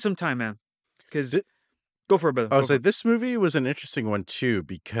 we'll find some time, man. Because go for it, brother. I was like, this movie was an interesting one too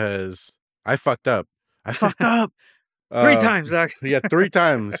because I fucked up. 3 times, Zach. Yeah, 3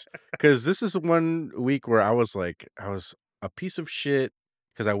 times. Because this is one week where I was a piece of shit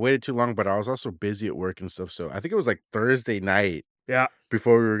because I waited too long, but I was also busy at work and stuff. So I think it was like Thursday night. Yeah.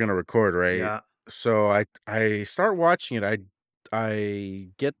 Before we were gonna record, right? Yeah. So I start watching it. I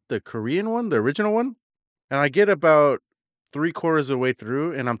get the Korean one, the original one, and I get about 3/4 of the way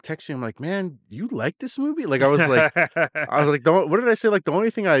through, and I'm texting him like, "Man, you like this movie?" Like I was like, what did I say? Like the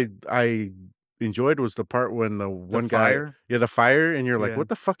only thing I enjoyed was the part when the one guy, fire? yeah, the fire, and you're like, Yeah. "What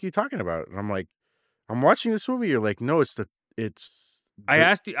the fuck are you talking about?" And I'm like, "I'm watching this movie." You're like, "No, I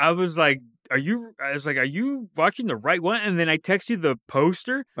asked you, I was like, are you watching the right one? And then I text you the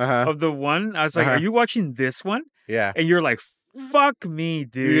poster of the one. I was like, are you watching this one? Yeah. And you're like, fuck me,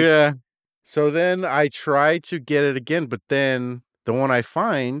 dude. Yeah. So then I try to get it again, but then the one I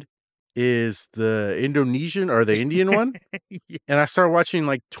find is the Indonesian or the Indian one. Yeah. And I started watching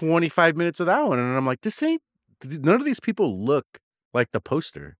like 25 minutes of that one. And I'm like, none of these people look like the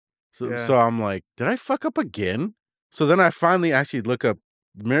poster. So, Yeah. so I'm like, did I fuck up again? So then I finally actually look up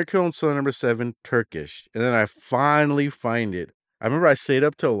Miracle on Cell number 7 Turkish. And then I finally find it. I remember I stayed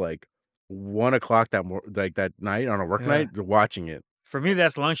up till like 1 o'clock that night on a work Yeah. night watching it. For me,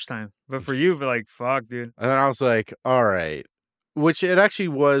 that's lunchtime. But for you, like, fuck, dude. And then I was like, all right. Which it actually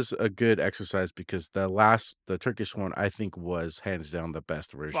was a good exercise because the Turkish one, I think was hands down the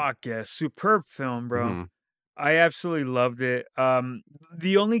best version. Fuck yeah. Superb film, bro. Mhm. I absolutely loved it.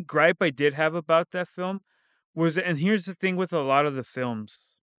 The only gripe I did have about that film was, and here's the thing with a lot of the films,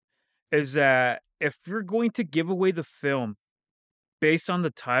 is that if you're going to give away the film based on the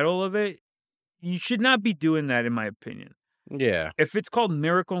title of it, you should not be doing that, in my opinion. Yeah. If it's called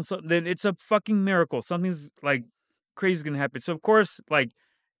Miracle, then it's a fucking miracle. Something's like crazy gonna happen. So of course, like,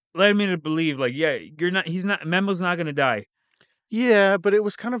 let me to believe, like, yeah, Memo's not gonna die. Yeah, but it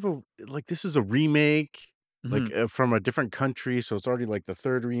was kind of like this is a remake, Mhm, from a different country, so it's already like the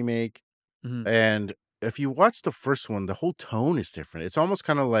third remake. mhm. And if you watch the first one, the whole tone is different. It's almost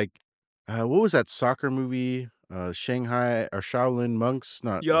kind of like what was that soccer movie? Shanghai or Shaolin Monks?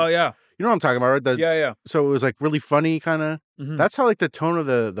 Not Yeah, yeah. you know what I'm talking about, right? Yeah, yeah. So it was like really funny, kind of. Mhm. That's how like the tone of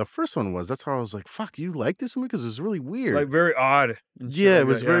the first one was. That's how I was like, "Fuck, you like this movie?" Because it's really weird. Like, very odd and shit Yeah, it like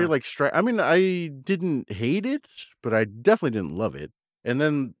was that, very yeah. like I mean, I didn't hate it, but I definitely didn't love it. And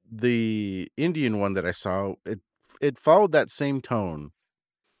then the Indian one that I saw, it followed that same tone.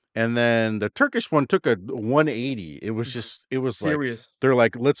 And then the Turkish one took a 180. It was like Serious. they're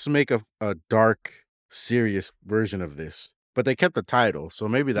like, let's make a dark, serious version of this. But they kept the title, so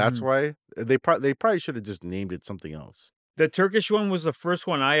maybe that's Mhm. why they probably should have just named it something else. The Turkish one was the first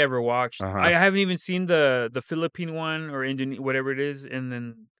one I ever watched. I Uh-huh. haven't even seen the Philippine one or whatever it is, and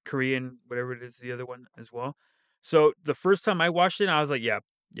then Korean, whatever it is, the other one as well. So the first time I watched it, I was like, yeah,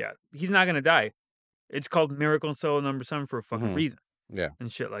 yeah, he's not gonna die. It's called Miracle in Solo number 7 for a fucking Mhm. reason Yeah.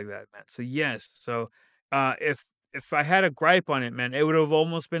 and shit like that, man. So yes, so if I had a gripe on it, man, it would have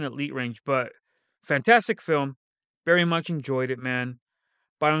almost been Elite Range, but fantastic film. Very much enjoyed it, man.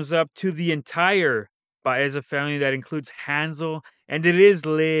 Bottoms up to the entire Baeza family that includes Hansel, and it is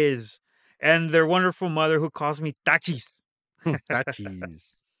Liz, and their wonderful mother who calls me Tachis.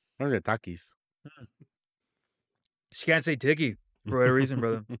 Takis. What are the Takis? She can't say Tiki for whatever reason,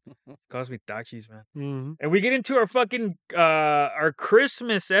 brother. Calls me Tachis, man. Mhm. And we get into our fucking our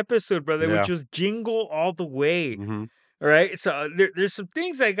Christmas episode, brother, Yeah. which was Jingle All the Way. Mhm. All right. So there's some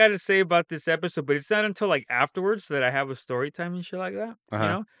things I gotta say about this episode, but it's not until like afterwards that I have a story time and shit like that, you Uh-huh.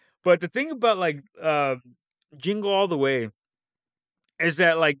 know? But the thing about like Jingle All the Way is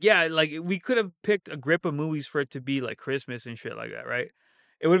that, like, yeah, like, we could have picked a grip of movies for it to be like Christmas and shit like that, right?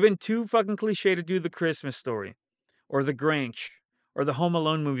 It would have been too fucking cliche to do the Christmas Story or the Grinch or the Home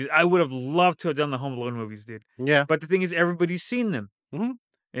Alone movies. I would have loved to have done the Home Alone movies, dude. Yeah. But the thing is, everybody's seen them. Mhm.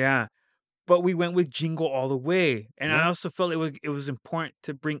 Yeah. But we went with Jingle All the Way. And I Yeah. also felt it was important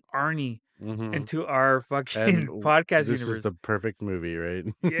to bring Arnie Mhm. into our And fucking podcast this is universe. the perfect movie, right?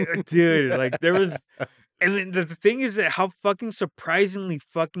 Yeah, dude. Like, there was. And then the thing is that how fucking surprisingly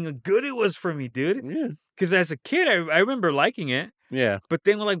fucking good it was for me, dude. Yeah. Because as a kid, I remember liking it. Yeah. But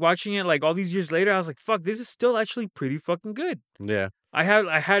then, like, watching it, like, all these years later, I was like, fuck, this is still actually pretty fucking good. Yeah. I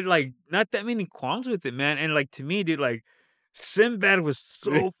had like not that many qualms with it, man. And like to me, dude, like Sinbad was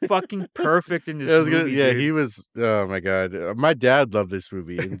so fucking perfect in It this was good. movie, Yeah, dude. he was oh my god. My dad loved this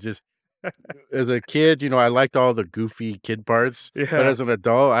movie and just as a kid, I liked all the goofy kid parts, but Yeah. as an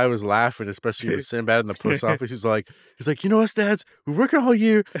adult, I was laughing, especially with Sinbad in the post office. He's like, you know us dads, we're working all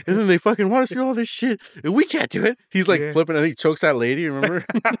year, and then they fucking want us to do all this shit, and we can't do it. He's like Yeah. flipping, and he chokes that lady. Remember?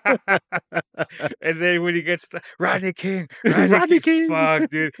 And then when he gets Rodney King, Rodney King. fuck,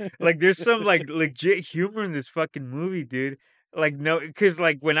 dude. Like, there's some like legit humor in this fucking movie, dude. Like, no, because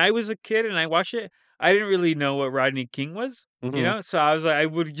like when I was a kid and I watched it, I didn't really know what Rodney King was, Mhm. So I was like, I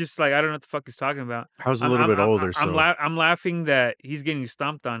would just like, I don't know what the fuck he's talking about. I was a little bit older, I'm, so I'm laughing that he's getting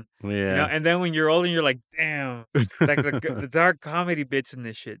stomped on, yeah, And then when you're older, you're like, damn, like the dark comedy bits in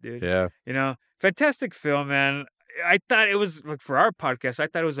this shit, dude. yeah, Fantastic film, man. I thought it was like for our podcast. I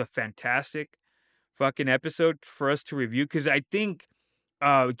thought it was a fantastic fucking episode for us to review because I think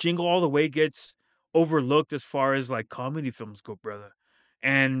Jingle All the Way gets overlooked as far as like comedy films go, brother.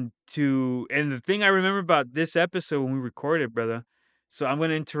 And the thing I remember about this episode when we recorded, brother. So I'm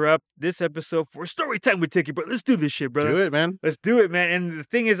gonna interrupt this episode for story time with Tiki, bro. Let's do this shit, brother. do it, man. Let's do it, man. And the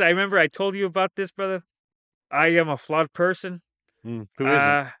thing is, I remember I told you about this, brother. I am a flawed person. Who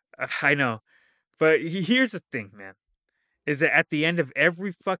isn't? I know. But here's the thing, man. is that at the end of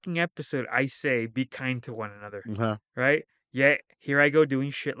every fucking episode, I say, be kind to one another. Uh-huh. Right? Yeah, here I go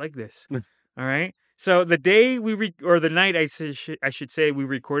doing shit like this. All right? So the day or the night I should say we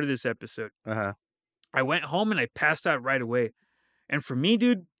recorded this episode, Uh-huh. I went home and I passed out right away. And for me,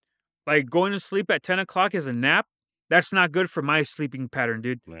 dude, like going to sleep at 10 o'clock as a nap, that's not good for my sleeping pattern,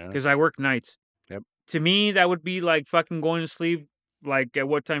 dude, Yeah. because I work nights. Yep. To me, that would be like fucking going to sleep, like at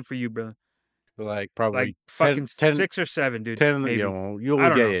what time for you, brother? Like probably Like fucking 10, 6 or 7, dude. 10 maybe. you know, you'll I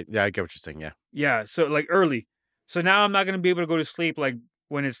don't get know. it. Yeah, I get what you're saying. Yeah. Yeah, so like early. So now I'm not gonna be able to go to sleep like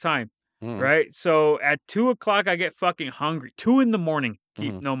when it's time, Mhm. right? So at 2 o'clock, I get fucking hungry. 2 in the morning.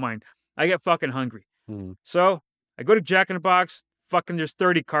 Keep Mhm. no mind. I get fucking hungry. Mhm. So I go to Jack in the Box. Fucking, there's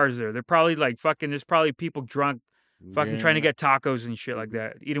 30 cars there. They're probably like fucking. There's probably people drunk, fucking trying to Yeah. get tacos and shit like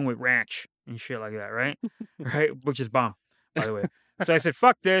that, eating with ranch and shit like that, right? Right, which is bomb, by the way. So I said,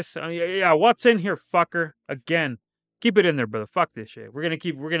 "Fuck this." Yeah, what's in here, fucker? Again, keep it in there, brother. Fuck this shit. We're gonna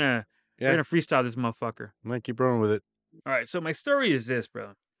Yeah. freestyle this motherfucker. I'm gonna keep rolling with it. All right. So my story is this,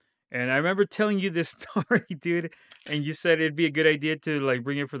 bro. And I remember telling you this story, dude, and you said it'd be a good idea to like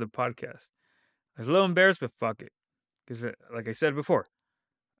bring it for the podcast. I was a little embarrassed, but fuck it, because like I said before,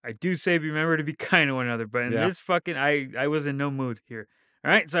 I do say remember to be kind to one another. But in Yeah. this fucking, I was in no mood here.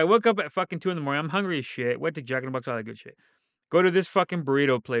 All right. So I woke up at fucking 2 in the morning. I'm hungry as shit. Went to Jack in the Box, all that good shit. Go to this fucking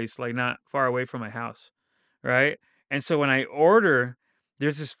burrito place, like not far away from my house, right? And so when I order,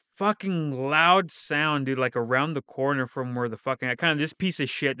 there's this fucking loud sound, dude, like around the corner from where the fucking kind of this piece of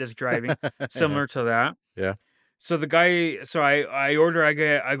shit that's driving, similar to that. Yeah. So the guy, so I order, I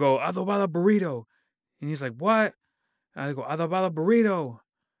go adobada burrito, and he's like, what? I go adobada burrito.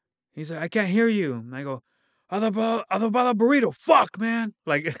 He's like, I can't hear you. And I go, adobada burrito. Fuck, man.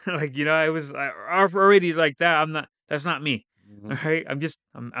 Like, like I was already like that. That's not me. Mhm. All right.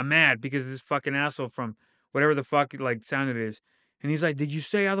 I'm mad because this fucking asshole from whatever the fuck like sound it is. And he's like, did you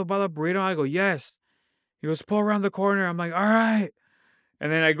say adobada burrito? I go, yes. He goes, pull around the corner. I'm like, all right.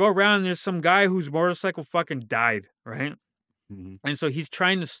 And then I go around and there's some guy whose motorcycle fucking died. Right. Mhm. And so he's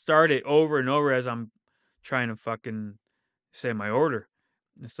trying to start it over and over as I'm trying to fucking say my order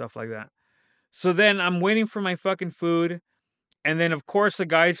and stuff like that. So then I'm waiting for my fucking food. And then, of course, the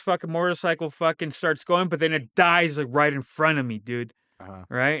guy's fucking motorcycle fucking starts going, but then it dies like right in front of me, dude. Uh-huh.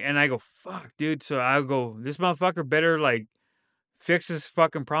 Right? And I go, fuck, dude. So I go, this motherfucker better like fix this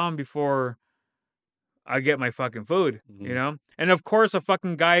fucking problem before I get my fucking food, you Mhm. know? And of course, a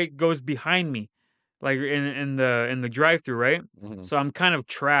fucking guy goes behind me, like in the drive-through, right? Mhm. So I'm kind of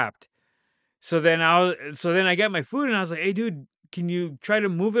trapped. So then I get my food and I was like, hey, dude, can you try to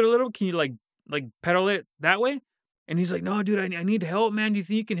move it a little? Can you like pedal it that way? And he's like, no, dude, I need help, man. Do you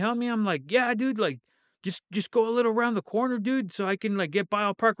think you can help me? I'm like, yeah, dude, like just go a little around the corner, dude, so I can like get by.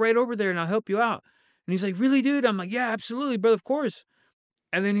 I'll park right over there and I'll help you out. And he's like, really, dude? I'm like, yeah, absolutely, brother, of course.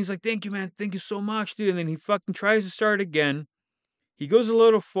 And then he's like, thank you, man. Thank you so much, dude. And then he fucking tries to start again. He goes a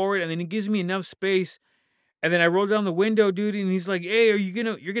little forward and then he gives me enough space. And then I roll down the window, dude, and he's like, hey, you're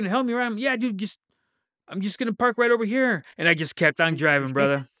gonna help me around? Yeah, dude, I'm just gonna park right over here. And I just kept on driving,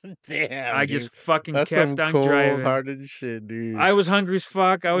 brother. Damn, I dude. just fucking That's some kept on driving. cold-hearted shit, dude. I was hungry as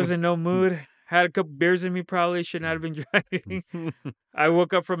fuck. I was in no mood. Had a couple beers in me, probably should not have been driving. I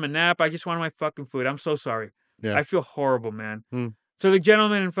woke up from a nap. I just wanted my fucking food. I'm so sorry. Yeah. I feel horrible, man. Hmm. So the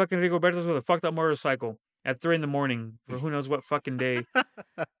gentleman in fucking Rigoberto's with a fucked up motorcycle at 3 in the morning for who knows what fucking day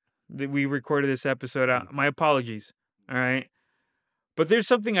that we recorded this episode. My apologies. All right. But there's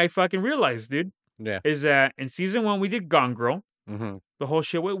something I fucking realized, dude. Yeah. Is that in season 1 we did Gone Girl, Mm-hmm. the whole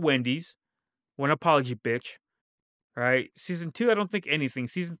shit with Wendy's, one apology, bitch. All right. Season 2, I don't think anything.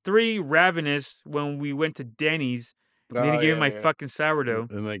 Season 3, Ravenous, when we went to Denny's, and then he gave me my fucking sourdough.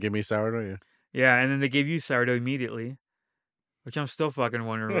 And they give me sourdough, yeah. Yeah, and then they gave you sourdough immediately, which I'm still fucking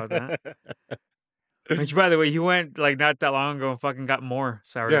wondering about that. Which, by the way, you went like not that long ago and fucking got more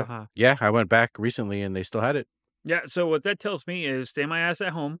sourdough, huh? Yeah, I went back recently and they still had it. Yeah. So what that tells me is stay my ass at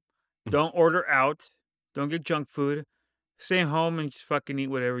home. Don't order out. Don't get junk food. Stay home and just fucking eat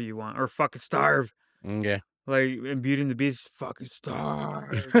whatever you want, or fucking starve. Yeah. Like in Beauty and the Beast, fucking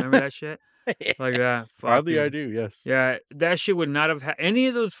starve. Remember that shit? Like that. Fuck, Oddly, I dude. do, yes. Yeah, that shit would not have any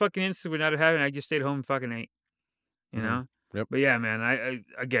of those fucking instances would not have happened. I just stayed home and fucking ate. You Mhm. know? Yep. But yeah, man,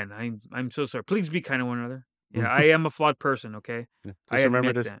 I'm so sorry. Please be kind to one another. Yeah, I am a flawed person, okay? Yeah. I Just remember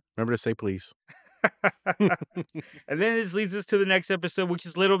admit to that. remember to say please. And then this leads us to the next episode, which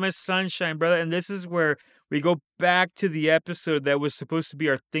is Little Miss Sunshine, brother. And this is where we go back to the episode that was supposed to be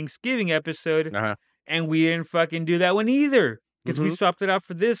our Thanksgiving episode. Uh-huh. And we didn't fucking do that one either. Because we Mhm. swapped it out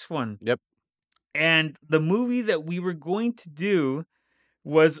for this one. Yep. And the movie that we were going to do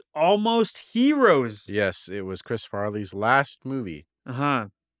was Almost Heroes. Yes, it was Chris Farley's last movie. Uh-huh.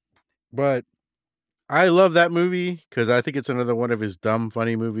 But I love that movie because I think it's another one of his dumb,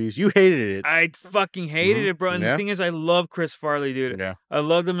 funny movies. You hated it. I fucking hated it, bro. And the Yeah. thing is, I love Chris Farley, dude. Yeah. I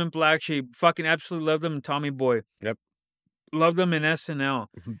loved him in Black Sheep. Fucking absolutely loved him in Tommy Boy. Yep. Loved him in SNL.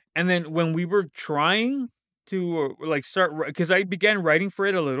 Mhm. And then when we were trying to like start, because I began writing for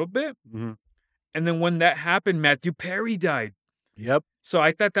it a little bit. Mhm. And then when that happened, Matthew Perry died. Yep. So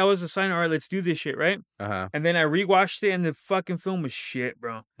I thought that was a sign. All right, let's do this shit, right? Uh-huh. And then I rewatched it, and the fucking film was shit,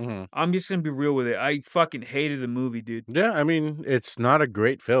 bro. Mhm. I'm just gonna be real with it. I fucking hated the movie, dude. Yeah, I mean, it's not a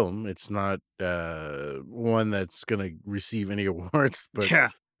great film. It's not one that's gonna receive any awards, but Yeah.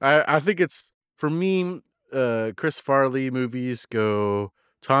 I think it's for me. Chris Farley movies go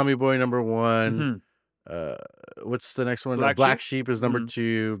Tommy Boy number one. hmm Uh, what's the next one? Black Black Sheep? Sheep is number Mhm.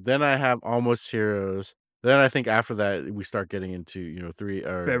 two. Then I have Almost Heroes. Then I think after that we start getting into three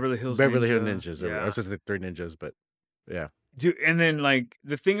or Beverly Hills Beverly Hills Ninja. Ninjas. Or, I Yeah. was just the Three Ninjas, but yeah. Dude, and then like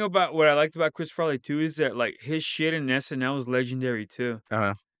the thing about what I liked about Chris Farley too is that like his shit in SNL was legendary too.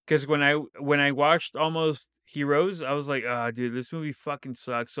 Uh-huh. Because when I watched Almost Heroes, I was like, ah, dude, this movie fucking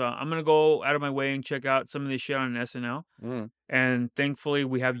sucks. So I'm gonna go out of my way and check out some of this shit on SNL. Mm. And thankfully,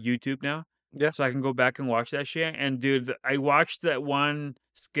 we have YouTube now, Yeah. so I can go back and watch that shit. And dude, I watched that one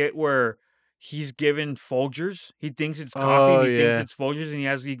skit where he's given Folgers. He thinks it's coffee, Oh and he thinks yeah. it's Folgers,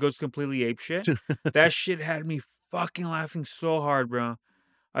 and he goes completely ape shit. That shit had me fucking laughing so hard, bro.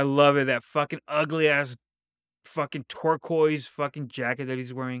 I love it. That fucking ugly ass fucking turquoise fucking jacket that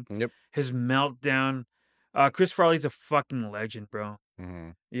he's wearing. Yep. His meltdown. Chris Farley's a fucking legend, bro.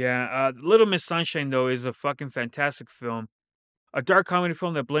 Mhm. Yeah. Little Miss Sunshine though is a fucking fantastic film. A dark comedy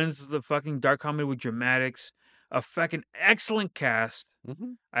film that blends the fucking dark comedy with dramatics. A fucking excellent cast.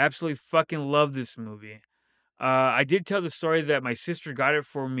 Mhm. I absolutely fucking love this movie. I did tell the story that my sister got it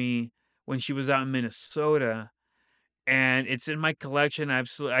for me when she was out in Minnesota, and it's in my collection. I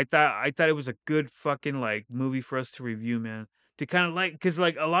thought it was a good fucking like movie for us to review, man. To kind of like, cause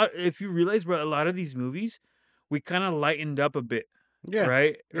like a lot, if you realize, bro, a lot of these movies, we kind of lightened up a bit, Yeah.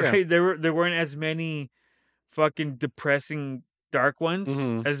 right? Yeah. Right? There weren't as many fucking depressing dark ones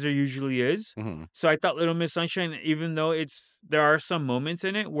Mhm. as there usually is. Mhm. So I thought Little Miss Sunshine, even though there are some moments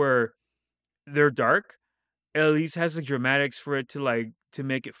in it where they're dark, at least has the dramatics for it to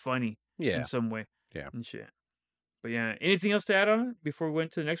make it funny in Yeah. some way Yeah. and shit. But yeah, anything else to add on it before we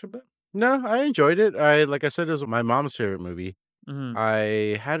went to the next one? No, I enjoyed it. Like I said, it was my mom's favorite movie. Mm-hmm.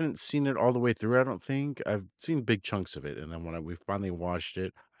 I hadn't seen it all the way through. I don't think I've seen big chunks of it, and then when we finally watched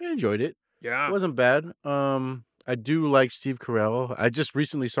it, I enjoyed it. It Yeah, wasn't bad. I do like Steve Carell. I just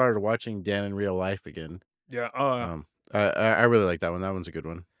recently started watching Dan in Real Life again. yeah. I really like that one. That one's a good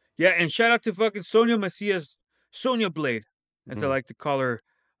one. Yeah, and shout out to fucking Sonia Macias, Sonia Blade, as I Mhm. like to call her,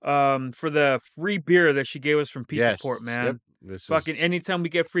 for the free beer that she gave us from Pizza Yes. Port, man. Yep. This Fucking is anytime we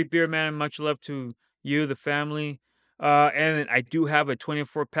get free beer, man, much love to you, the family. And I do have a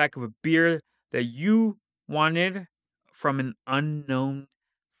 24 pack of a beer that you wanted from an unknown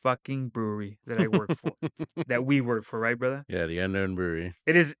fucking brewery that I work for, that we work for, right, brother? yeah, the Unknown Brewery.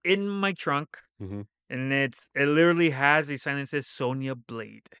 It is in my trunk, Mhm. and it literally has a sign that says Sonia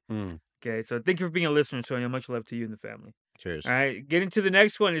Blade. Mm. Okay, so thank you for being a listener, Sonia. Much love to you and the family. Cheers. All right, getting to the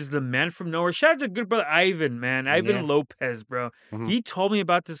next one is the Man from Nowhere. Shout out to good brother Ivan, man. Ivan Yeah. Lopez, bro. Mhm. He told me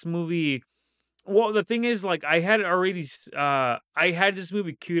about this movie. Well, the thing is, like, I had already, I had this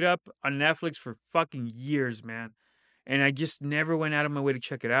movie queued up on Netflix for fucking years, man, and I just never went out of my way to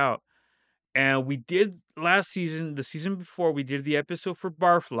check it out. And we did last season, the season before, we did the episode for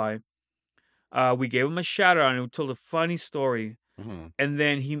Barfly. We gave him a shout out and we told a funny story. Mhm. And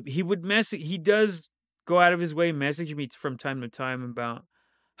then he would message. He does go out of his way, message me from time to time about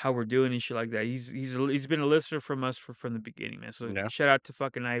how we're doing and shit like that. He's been a listener from us from the beginning, man. So Yeah. shout out to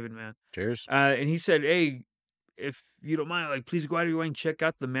fucking Ivan, man. Cheers. And he said, "Hey, if you don't mind, like, please go out of your way and check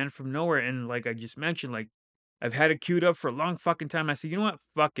out the Man from Nowhere." And like I just mentioned, like, I've had it queued up for a long fucking time. I said, you know what?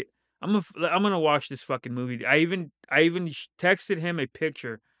 Fuck it. I'm gonna watch this fucking movie. I even texted him a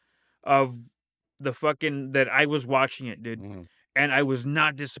picture of the fucking that I was watching it, dude. Mhm. And I was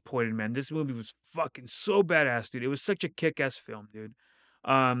not disappointed, man. This movie was fucking so badass, dude. It was such a kick-ass film, dude.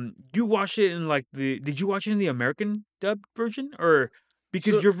 You watched it in like did you watch it in the American dub version or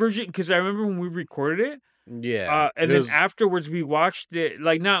because So your version? Because I remember when we recorded it, yeah, and it then was afterwards we watched it.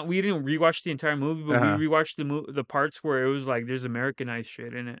 Like, not we didn't rewatch the entire movie, but we uh-huh. rewatched the parts where it was like there's Americanized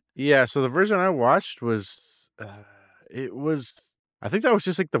shit in it. Yeah, so the version I watched was it was I think that was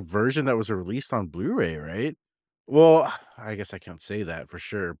just like the version that was released on Blu-ray, right? Well, I guess I can't say that for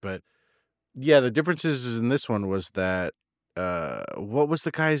sure, but yeah, the differences in this one was that what was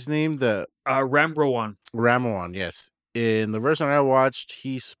the guy's name? The Ramrowan. Ramawan, yes. In the version I watched,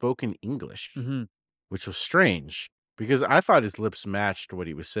 he spoke in English, Mm-hmm. which was strange because I thought his lips matched what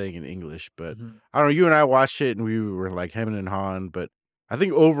he was saying in English. But Mm-hmm. I don't know, you and I watched it and we were like hemming and hawing, but I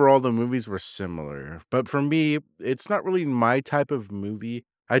think overall the movies were similar. But for me, it's not really my type of movie.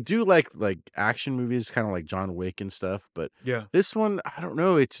 I do like action movies, kind of like John Wick and stuff, but Yeah. this one, I don't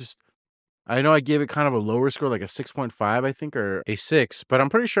know, it's just I know I gave it kind of a lower score, like a 6.5, I think, or a 6, but I'm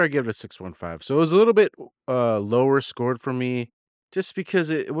pretty sure I gave it a 6.5. So it was a little bit lower scored for me just because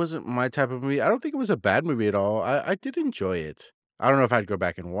it wasn't my type of movie. I don't think it was a bad movie at all. I did enjoy it. I don't know if I'd go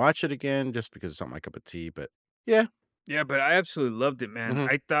back and watch it again just because it's not my cup of tea, but yeah. Yeah, but I absolutely loved it, man. Hmm.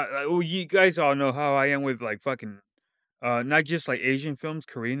 I thought, well, you guys all know how I am with like fucking, not just like Asian films,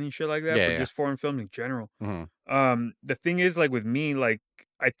 Korean and shit like that, Yeah, but yeah. just foreign films in general. Hmm. The thing is, like with me, like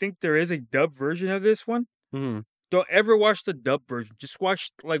I think there is a dub version of this one. Hmm. Don't ever watch the dub version. Just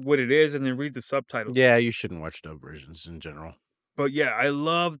watch like what it is and then read the subtitles. Yeah, you shouldn't watch dub versions in general. But yeah, I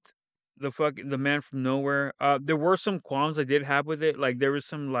loved the Man from Nowhere. There were some qualms I did have with it. Like there was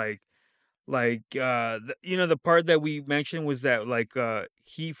some the part that we mentioned was that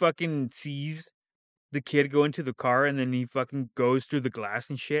he fucking sees the kid go into the car and then he fucking goes through the glass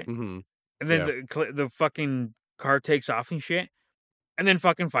and shit. Hmm. And then Yeah. the fucking car takes off and shit. And then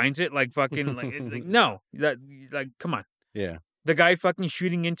fucking finds it like fucking no, that like come on. Yeah. The guy fucking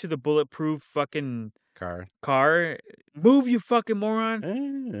shooting into the bulletproof fucking Car. car. Move, you fucking moron.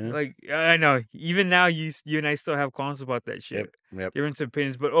 Yeah. Like I know, even now you and I still have qualms about that Yep. shit. Yep. Different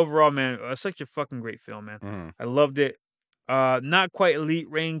opinions, but overall, man, such a fucking great film, man. Hmm. I loved it. Not quite elite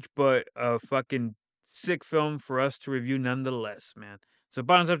range, but a fucking sick film for us to review nonetheless, man. So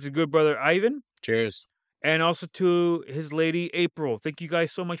bottoms up to good brother Ivan, Cheers. and also to his lady April. Thank you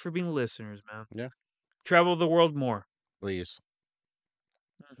guys so much for being listeners, man. Yeah. Travel the world more. Please.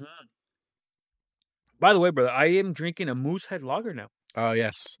 Mhm. By the way, brother, I am drinking a Moosehead Lager now. Oh,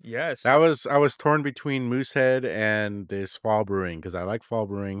 yes. Yes. I was torn between Moosehead and this Fall Brewing because I like Fall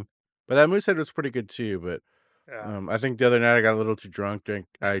Brewing, but that Moosehead was pretty good too. But Yeah. I think the other night I got a little too drunk.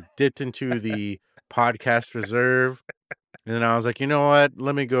 I dipped into the podcast reserve, and then I was like, you know what?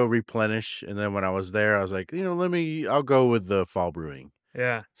 Let me go replenish. And then when I was there, I was like, I'll go with the Fall Brewing.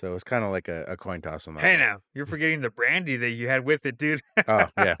 Yeah. So it's kind of like a coin toss on that Hey one. now, you're forgetting the brandy that you had with it, dude. Oh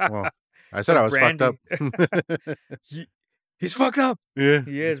yeah, well, I said The I was fucked up. He- He's fucked up. Yeah.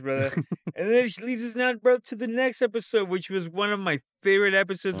 He is, brother. And then it leads us now, brother, to the next episode, which was one of my favorite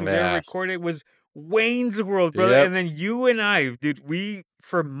episodes we've ever recorded. Yes. Was Wayne's World, brother. Yep. And then you and I, dude, we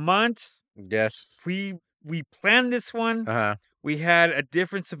for months Yes. we planned this one. Uh-huh. We had a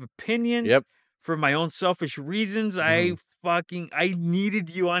difference of opinions. Yep. For my own selfish reasons. Mhm. I needed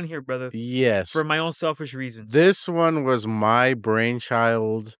you on here, brother. Yes. For my own selfish reasons. This one was my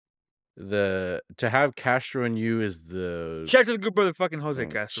brainchild. To have Castro and you is the Shout out to the good brother fucking Jose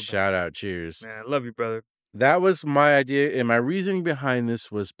Castro. shout out, cheers. Man, I love you, brother. That was my idea, and my reasoning behind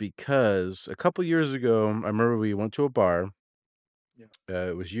this was because a couple years ago, I remember we went to a bar. Yeah.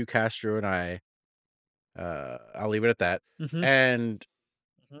 It was you, Castro, and I. I'll leave it at that. Mhm. And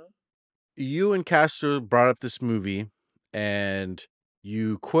Mhm. you and Castro brought up this movie, and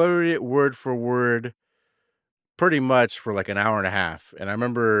you quoted it word for word pretty much for like an hour and a half. And I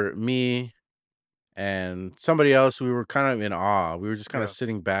remember me and somebody else, we were kind of in awe. We were just kind of Yeah.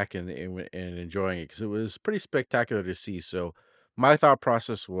 sitting back and enjoying it because it was pretty spectacular to see. So my thought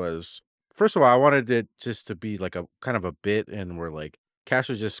process was, first of all, I wanted it just to be like a kind of a bit, and where like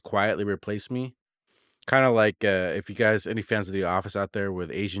Castro just quietly replaced me. Kind of like if you guys, any fans of The Office out there with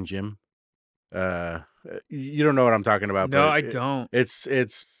Asian Jim, you don't know what I'm talking about, No, but I don't. it's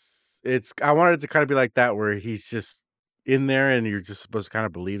I wanted it to kind of be like that, where he's just in there and you're just supposed to kind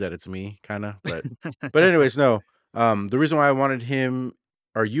of believe that it's me, kind of. But anyways, no. The reason why I wanted him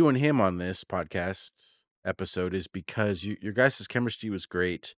or you and him on this podcast episode is because your guys' chemistry was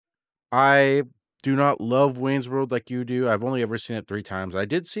great. I do not love Wayne's World like you do. I've only ever seen it 3 times. I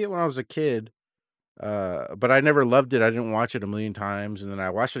did see it when I was a kid, but I never loved it. I didn't watch it a million times. And then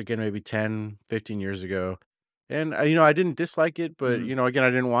I watched it again maybe 10, 15 years ago. And, I didn't dislike it, but, Mhm. again, I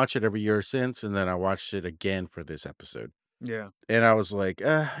didn't watch it every year since. And then I watched it again for this episode. Yeah. And I was like,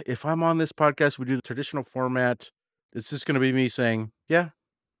 if I'm on this podcast, we do the traditional format. It's just going to be me saying, yeah,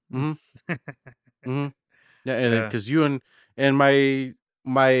 mm-hmm, mm-hmm. Yeah. And Yeah. because you and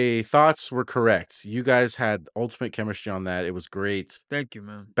my thoughts were correct. You guys had ultimate chemistry on that. It was great. Thank you,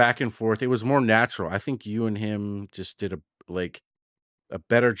 man. Back and forth. It was more natural. I think you and him just did a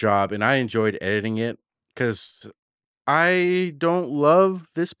better job, and I enjoyed editing it because I don't love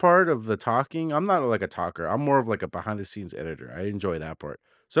this part of the talking. I'm not like a talker. I'm more of like a behind the scenes editor. I enjoy that part.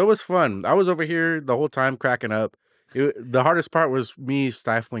 So it was fun. I was over here the whole time cracking up. The hardest part was me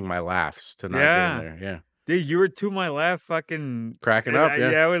stifling my laughs to not get in Yeah. there. Yeah. Dude, you were to my left fucking Cracking and up.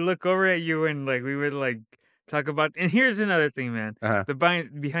 Yeah. I would look over at you and like we would like talk about and here's another thing, man. Uh-huh. The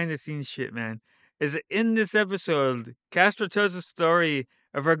behind the scenes shit, man. Is in this episode, Castro tells a story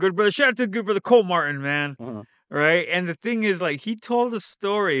of our good brother. Shout out to the good brother Cole Martin, man. Uh-huh. Right? And the thing is, like, he told a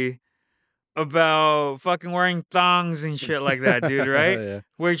story about fucking wearing thongs and shit like that, dude, right? Yeah.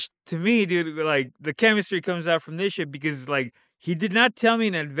 Which to me, dude, like the chemistry comes out from this shit because like he did not tell me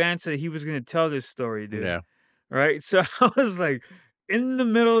in advance that he was gonna tell this story, dude. Yeah. Right? So I was like, in the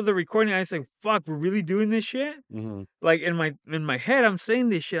middle of the recording, I was like, fuck, we're really doing this shit? Mm-hmm. Like in my head, I'm saying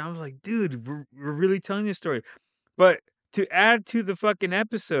this shit. I was like, dude, we're really telling this story. But to add to the fucking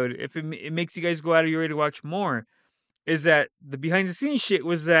episode, if it makes you guys go out of your way to watch more, is that the behind the scenes shit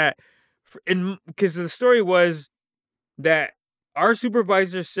was that, because the story was that our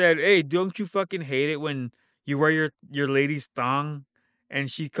supervisor said, "Hey, don't you fucking hate it when you wear your lady's thong and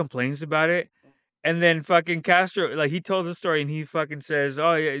she complains about it?" And then fucking Castro, like he told the story and he fucking says,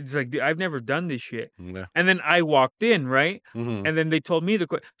 "Oh yeah," it's like, "Dude, I've never done this shit." Yeah. And then I walked in, right? Mm-hmm. And then they told me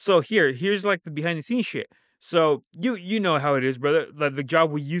so here's like the behind the scenes shit. So you know how it is, brother. Like the job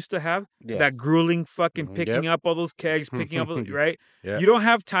we used to have, Yeah. that grueling fucking picking Yep. up all those kegs, picking up, right? Yeah. You don't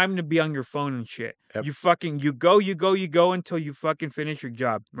have time to be on your phone and shit. Yep. You go until you fucking finish your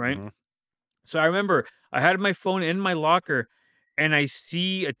job, right? Mm-hmm. So I remember I had my phone in my locker and I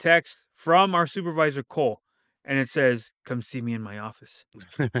see a text from our supervisor Cole and it says, "Come see me in my office."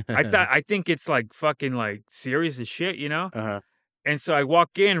 I think it's like fucking like serious as shit, you know? Uh-huh. And so I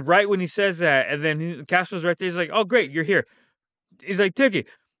walk in right when he says that, and then Castro's right there. He's like, "Oh, great, you're here." He's like, "Tiki,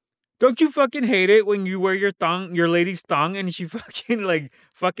 don't you fucking hate it when you wear your lady's thong, and she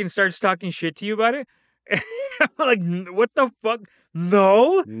fucking starts talking shit to you about it?" And I'm like, "What the fuck?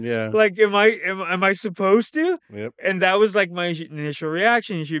 No, Yeah. like, am I supposed to?" Yep. And that was like my initial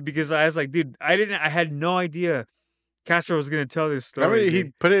reaction and shit because I was like, "Dude, I had no idea Castro was gonna tell this I story." mean, he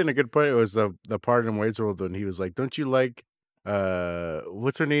dude. put it in a good point. It was the part in Wade's World when he was like, "Don't you like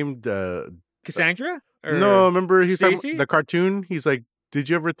what's her name? Cassandra? Or No, remember he's talking Stacy? the cartoon. He's like, did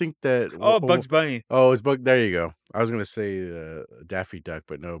you ever think that? Oh, Bugs Bunny. Oh, it's Bug. There you go. I was gonna say Daffy Duck,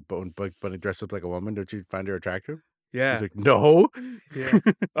 but no. But when Bug Bunny dressed up like a woman, don't you find her attractive? Yeah. He's like, no. Yeah.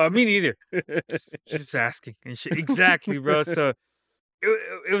 Me neither. Just asking and shit. Exactly, bro. So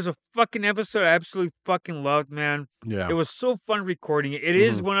it was a fucking episode I absolutely fucking loved, man. Yeah. It was so fun recording it. It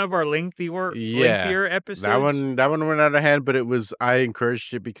is one of our lengthier episodes. That one went out of hand, but I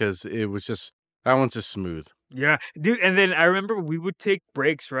encouraged it because it was just that one's just smooth. Yeah, dude. And then I remember we would take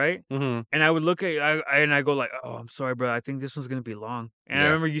breaks, right? Mm-hmm. And I would look at I go like, "Oh, I'm sorry, bro. I think this one's gonna be long." And I Yeah.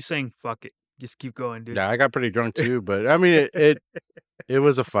 remember you saying, "Fuck it, just keep going, dude." Yeah, I got pretty drunk too, but I mean, it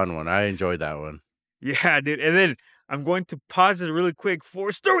was a fun one. I enjoyed that one. Yeah, dude. And then I'm going to pause it really quick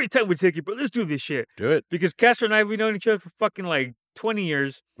for story time with Tiki, but let's do this shit. Do it. Because Castro and I, we've known each other for fucking like 20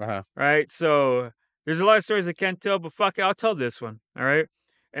 years, Uh-huh. right? So there's a lot of stories I can't tell, but fuck it, I'll tell this one, all right?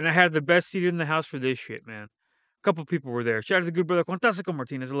 And I had the best seat in the house for this shit, man. A couple people were there. Shout out to the good brother, Fantastico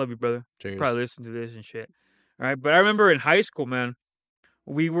Martinez. I love you, brother. Cheers. Probably listen to this and shit. All right, but I remember in high school, man,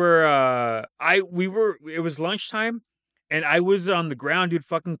 we were, it was lunchtime, and I was on the ground, dude,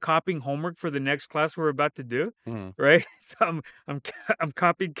 fucking copying homework for the next class we're about to do, right? So I'm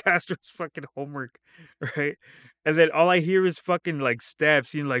copying Castro's fucking homework, right? And then all I hear is fucking like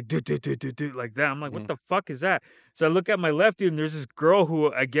steps, you know, like do like that. I'm like, what the fuck is that? So I look at my left, dude, and there's this girl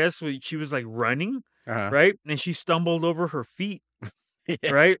who I guess she was like running, right? And she stumbled over her feet,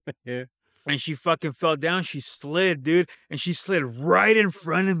 Yeah. right? Yeah. And she fucking fell down. She slid, dude. And she slid right in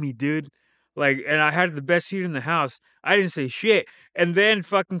front of me, dude. Like, and I had the best seat in the house. I didn't say shit. And then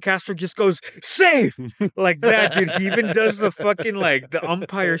fucking Castro just goes, "Safe!" Like that, dude. He even does the fucking, like, the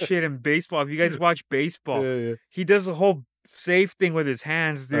umpire shit in baseball. If you guys watch baseball, Yeah. he does the whole safe thing with his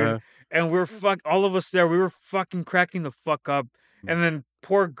hands, dude. And all of us there, we were fucking cracking the fuck up. And then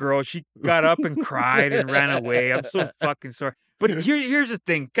poor girl, she got up and cried and ran away. I'm so fucking sorry. But here's the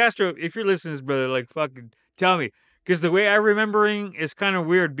thing, Castro, if you're listening to this, brother, like, fucking tell me. Because the way I'm remembering is kind of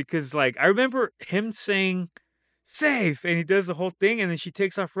weird because, like, I remember him saying, "Safe," and he does the whole thing, and then she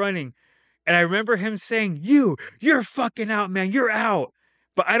takes off running. And I remember him saying, "You're fucking out, man. You're out."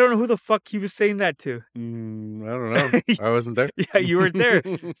 But I don't know who the fuck he was saying that to. I don't know. I wasn't there. Yeah, you weren't there.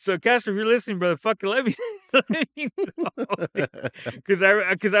 So, Castro, if you're listening, brother, fucking let me Because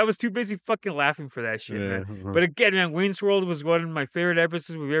I was too busy fucking laughing for that shit, Yeah. man. But again, man, Wayne's World was one of my favorite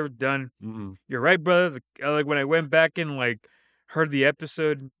episodes we've ever done. Mhm. You're right, brother. Like when I went back and like heard the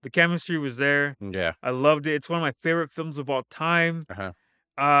episode, the chemistry was there. Yeah. I loved it. It's one of my favorite films of all time. Uh-huh.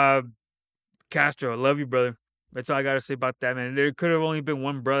 Uh, Castro, I love you, brother. That's all I gotta say about that, man. There could have only been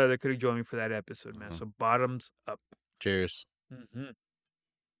one brother that could have joined me for that episode, man. Mhm. So bottoms up. Cheers. I'm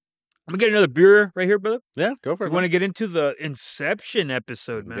gonna get another beer right here, brother. Yeah, go for So it, we want man. to get into the Inception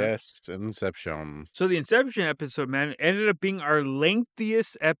episode, man. Yes, Inception. So the Inception episode, man, ended up being our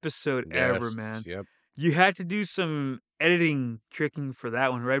lengthiest episode ever, Yes. man. Yep. You had to do some editing tricking for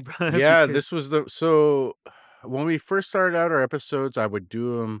that one, right, brother? Yeah, Because- this was so when we first started out our episodes, I would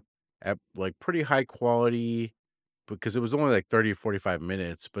do them at like pretty high quality because it was only like 30 or 45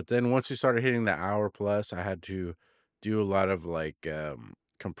 minutes. But then once we started hitting the hour plus, I had to do a lot of like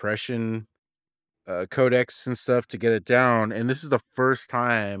compression codecs and stuff to get it down. And this is the first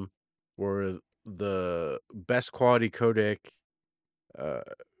time where the best quality codec uh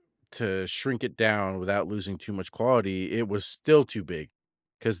to shrink it down without losing too much quality, it was still too big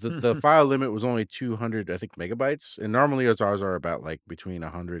because the file limit was only 200, I think, megabytes, and normally ours are about like between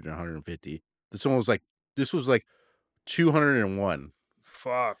 100 and 150. This was like 201.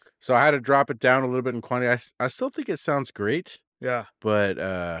 Fuck. So I had to drop it down a little bit in quantity. I still think it sounds great, Yeah. but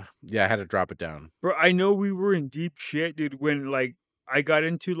yeah, I had to drop it down. Bro, I know we were in deep shit, dude, when like I got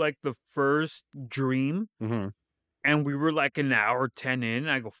into like the first dream Mm-hmm. and we were like an hour 10 in.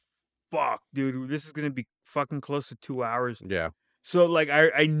 I go, fuck, dude, this is gonna be fucking close to 2 hours. Yeah. So like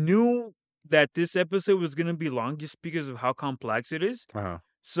I knew that this episode was gonna be long just because of how complex it is. Uh-huh.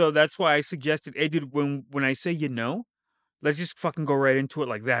 So that's why I suggested, hey, dude, when I say let's just fucking go right into it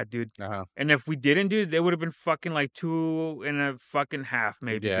like that, dude. Uh-huh. And if we didn't, dude, they would have been fucking like 2.5,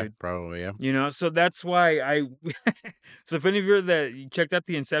 maybe, Yeah, dude. probably, yeah. You know, so that's why I. So if any of you that you checked out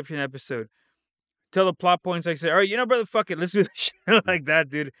the Inception episode, tell the plot points. I say, all right, you know, brother, fuck it, let's do this shit like that,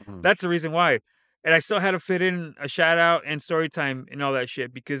 dude. Mhm. That's the reason why. And I still had to fit in a shout out and story time and all that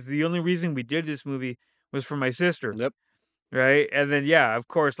shit because the only reason we did this movie was for my sister, Yep. right? And then yeah, of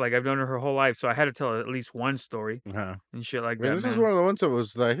course, like I've known her whole life, so I had to tell her at least one story Uh-huh. and shit like I mean, that. this Man. is one of the ones that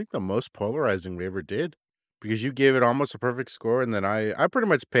was, I think, the most polarizing we ever did because you gave it almost a perfect score, and then I pretty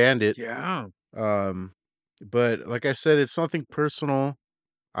much panned it. Yeah. But like I said, it's nothing personal.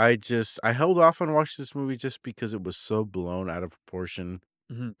 I held off on watching this movie just because it was so blown out of proportion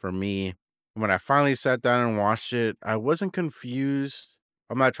Mhm. for me. When I finally sat down and watched it, I wasn't confused.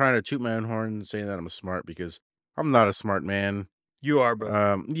 I'm not trying to toot my own horn and saying that I'm smart because I'm not a smart man. You are,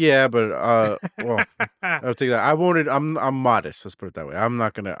 bro. Yeah, but well, I'll take that. I'm modest. Let's put it that way. I'm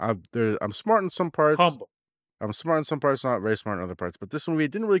not gonna. I'm smart in some parts. Humble. I'm smart in some parts, not very smart in other parts. But this movie,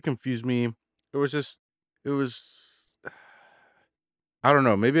 it didn't really confuse me. It was. I don't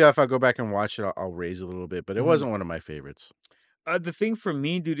know. Maybe if I go back and watch it, I'll raise it a little bit. But it Mhm. wasn't one of my favorites. The thing for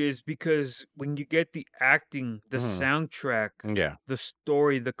me, dude, is because when you get the acting, the Mhm. soundtrack, Yeah. the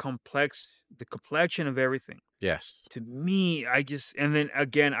story, the complexion of everything. Yes. To me, and then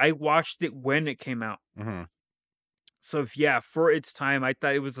again, I watched it when it came out. Hmm. So yeah, for its time, I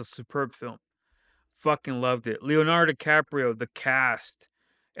thought it was a superb film. Fucking loved it. Leonardo DiCaprio, the cast,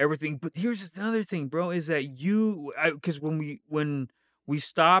 everything. But here's another thing, bro, is that because when we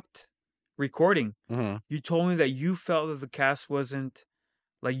stopped recording, Hmm. you told me that you felt that the cast wasn't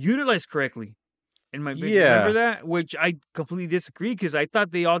like utilized correctly. And remember Yeah. that? Which I completely disagree because I thought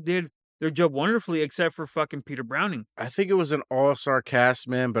they all did their job wonderfully except for fucking Peter Browning. I think it was an all-star cast,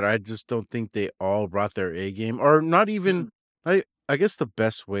 man, but I just don't think they all brought their A game, or not even. I guess the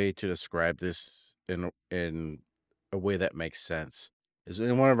best way to describe this in a way that makes sense is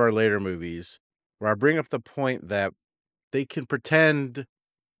in one of our later movies where I bring up the point that they can pretend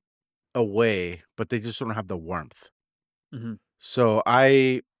away, but they just don't have the warmth. Mhm. So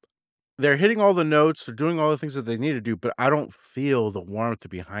they're hitting all the notes, they're doing all the things that they need to do, but I don't feel the warmth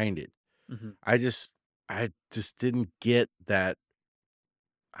behind it. Mhm. I just didn't get that.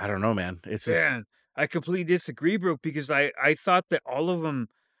 I don't know, man. It's just Man, I completely disagree, bro, because I thought that all of them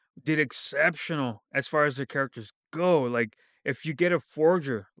did exceptional as far as their characters go. Like, if you get a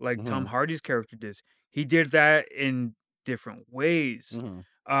forger, like Tom Mhm. Hardy's character does, he did that in different ways. Mhm.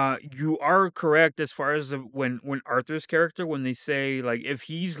 You are correct as far as when Arthur's character, when they say like if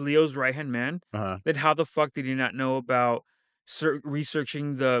he's Leo's right hand man, Uh-huh. then how the fuck did he not know about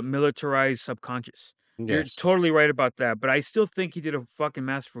researching the militarized subconscious? You're Yes. totally right about that, but I still think he did a fucking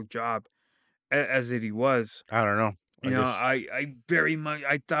masterful job as it he was. I don't know. I You know, guess I very much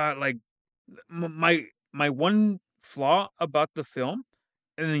I thought like my one flaw about the film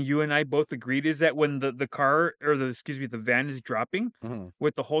and then you and I both agreed, is that when the car or the van is dropping Mhm.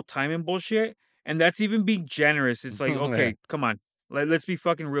 with the whole timing bullshit, and that's even being generous. It's like, Yeah. okay, come on, let's be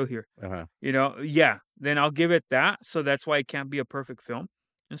fucking real here. Uh-huh. Yeah, then I'll give it that. So that's why it can't be a perfect film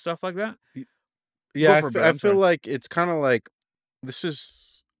and stuff like that. Y Go Yeah, for it, brother. I I'm feel sorry. like it's kinda like this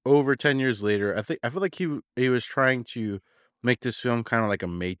is over 10 years later. I feel like he was trying to make this film kinda like a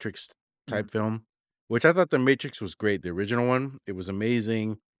Matrix Mhm, type film, which I thought The Matrix was great, the original one. It was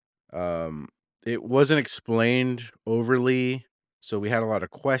amazing. Um, it wasn't explained overly, so we had a lot of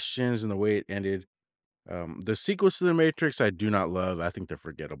questions in the way it ended. The sequels to The Matrix, I do not love. I think they're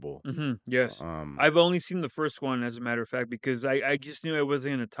forgettable. yes, Um, I've only seen the first one, as a matter of fact, because I just knew I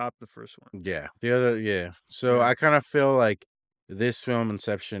wasn't gonna top the first one. yeah, the other, yeah. So Yeah. I kind of feel like this film,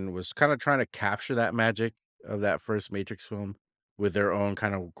 Inception, was kind of trying to capture that magic of that first Matrix film with their own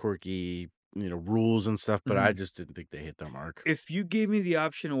kind of quirky, rules and stuff. But I hmm just didn't think they hit their mark. If you gave me the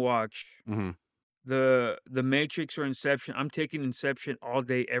option to watch Hmm. the Matrix or Inception, I'm taking Inception all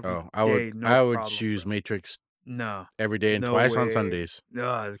day, every Oh, day, no I would problem, choose bro. Matrix No, every day and no twice on way. Sundays. No,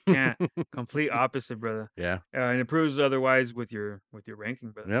 I can't. Complete opposite, brother. Yeah. And it proves otherwise with your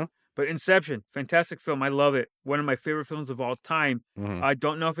ranking, brother. Yeah. But Inception, fantastic film. I love it. One of my favorite films of all time. Hmm. I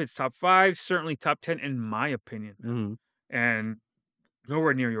don't know if it's top 5, certainly top 10 in my opinion, man. Hmm. And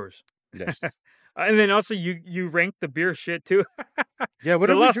nowhere near yours. Yes. And then also you rank the beer shit too. Yeah, what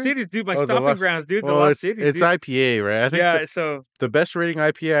The did we Lost drink? Cities, dude, my Oh, the stomping Lost grounds, dude. The well, Lost Cities, it's dude. IPA, right? I think Yeah, so the best rating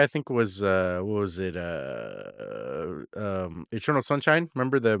IPA I think was, what was it? Eternal Sunshine?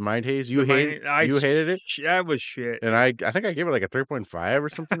 Remember the Mind Haze? the mine You hated it? that was shit. And I think I gave it like a 3.5 or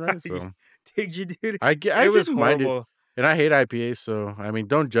something, right? So, Did you, dude? I It was didn't mind it, horrible. and I hate IPAs, so, I mean,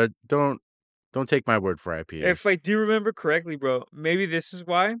 don't take my word for If IPAs. I do remember correctly, bro, maybe this is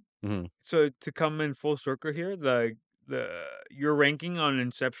why. Mhm, So to come in full circle here, the your ranking on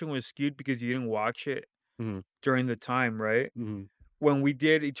Inception was skewed because you didn't watch it mhm, during the time, right? mhm. When we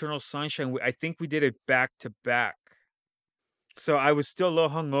did Eternal Sunshine, I think we did it back to back. So I was still a little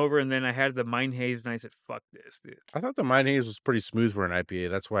hungover, and then I had the mind haze, and I said, "Fuck this, dude." I thought the Mind Haze was pretty smooth for an IPA,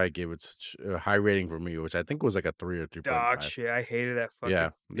 that's why I gave it such a high rating for me, which I think was like a 3 or Dog 3.5. shit, I hated that Yeah.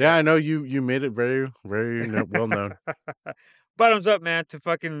 fucking Yeah, yeah. I know you made it very, very well known. Bottoms up, man, to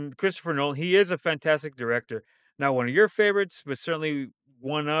fucking Christopher Nolan. He is a fantastic director. Not one of your favorites, but certainly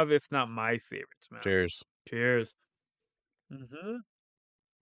one of, if not my favorites, man. Cheers. Cheers.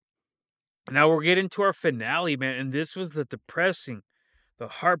 Now we're getting to our finale, man, and this was the depressing, the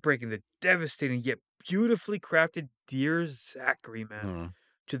heartbreaking, the devastating, yet beautifully crafted Dear Zachary, man. Mhm.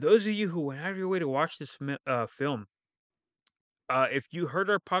 To those of you who went out of your way to watch this film, if you heard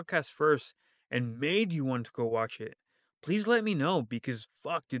our podcast first and made you want to go watch it, please let me know because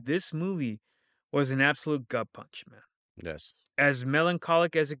fuck, dude, this movie was an absolute gut punch, man. Yes. As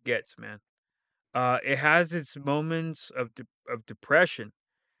melancholic as it gets, man. It has its moments of depression,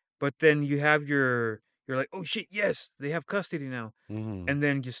 but then you have you're like, oh shit, yes, they have custody now, Mhm. and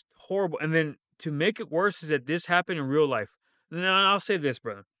then just horrible. And then to make it worse is that this happened in real life. Now I'll say this,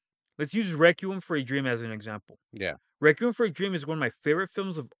 brother. Let's use Requiem for a Dream as an example. Yeah. Requiem for a Dream is one of my favorite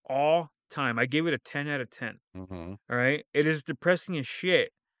films of all time. I gave it a 10 out of 10. Mhm. All right. It is depressing as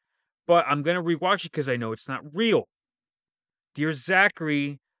shit, but I'm going to rewatch it because I know it's not real. Dear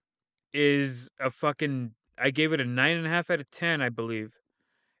Zachary is a fucking, I gave it a 9.5 out of 10, I believe.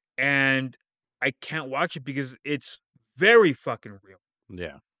 And I can't watch it because it's very fucking real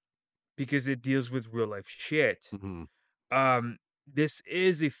Yeah. because it deals with real life shit. Mhm. This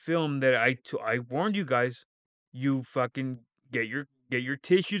is a film that I warned you guys, you fucking get your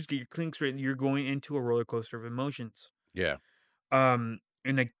tissues, get your clinks right. You're going into a roller coaster of emotions. Yeah. And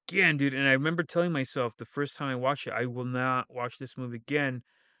again, dude, and I remember telling myself the first time I watched it, I will not watch this movie again,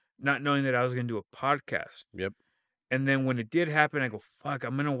 not knowing that I was gonna do a podcast. Yep. And then when it did happen, I go, fuck,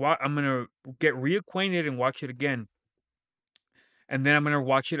 I'm gonna get reacquainted and watch it again. And then I'm gonna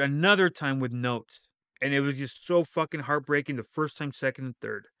watch it another time with notes. And it was just so fucking heartbreaking the first time, second, and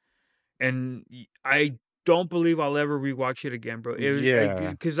third. And I don't believe I'll ever rewatch it again, bro. It was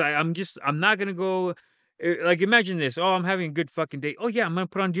Yeah. because I'm not gonna go. Like imagine this. Oh, I'm having a good fucking day. Oh yeah, I'm gonna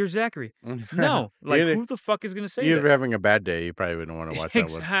put on Dear Zachary. No, like Either who the fuck is gonna say You're that? having a bad day, you probably wouldn't wanna watch that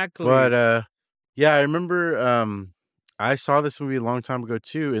one. But, Exactly. yeah, I remember, I saw this movie a long time ago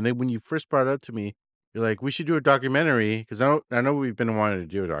too, and then when you first brought it up to me, you're like, "We should do a documentary," because I know we've been wanting to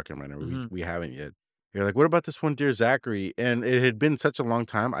do a documentary, hmm we haven't yet. You're like, "What about this one, Dear Zachary?" And it had been such a long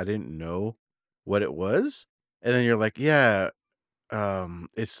time, I didn't know what it was, and then you're like, "Yeah,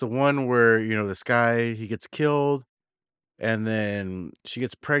 it's the one where, this guy, he gets killed, and then she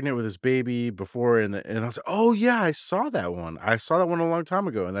gets pregnant with his baby before, and I was like, oh yeah, I saw that one. I saw that one a long time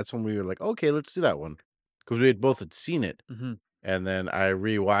ago, and that's when we were like, okay, let's do that one because we had both had seen it, Mm-hmm. and then I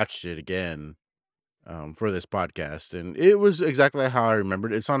rewatched it again for this podcast, and it was exactly how I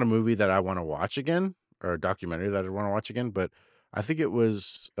remembered. It's not a movie that I want to watch again or a documentary that I want to watch again, but I think it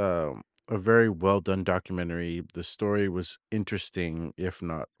was a very well done documentary. The story was interesting, if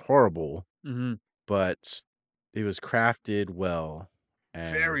not horrible, Mm-hmm. but it was crafted well,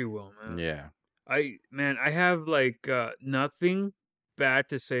 and Very well, man. yeah, I have like nothing bad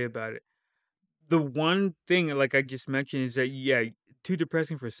to say about it. The one thing, like I just mentioned, is that yeah, too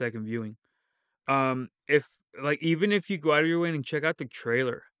depressing for a second viewing. If like even if you go out of your way and check out the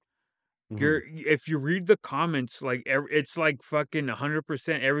trailer, mhm, if you read the comments, like it's like fucking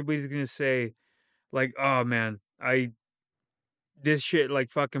 100%. Everybody's gonna say like, "Oh man, I this shit like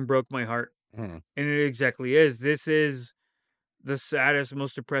fucking broke my heart," mhm, and it exactly is. This is the saddest,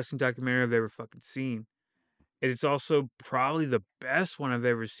 most depressing documentary I've ever fucking seen. And it's also probably the best one I've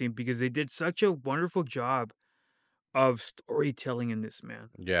ever seen because they did such a wonderful job of storytelling in this, man.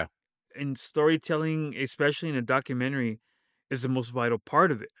 yeah. And storytelling, especially in a documentary, is the most vital part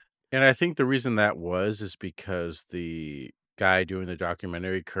of it. And I think the reason that was is because the guy doing the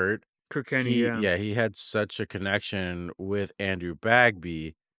documentary, Kurt, Kirk Kenny, yeah. he had such a connection with Andrew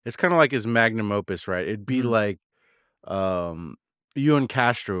Bagby. It's kind of like his magnum opus, right? It'd be Mhm, like um you and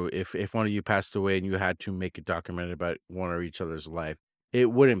Castro, if one of you passed away and you had to make a documentary about one or each other's life,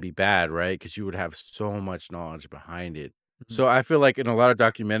 it wouldn't be bad, right? Because you would have so much knowledge behind it. mhm, So I feel like in a lot of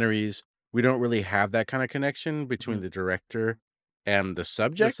documentaries, we don't really have that kind of connection between mhm. the director and the The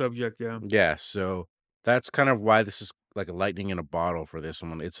subject. subject, yeah. Yeah, so that's kind of why this is like a lightning in a bottle for this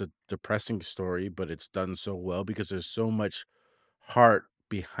one. It's a depressing story, but it's done so well because there's so much heart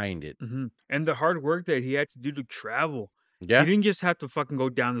behind it. And the hard work that he had to do to travel. He Yeah. didn't just have to fucking go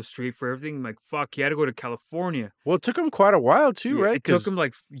down the street for everything. Like, fuck, he had to go to California. Well, it took him quite a while too, Yeah, right? it took him Because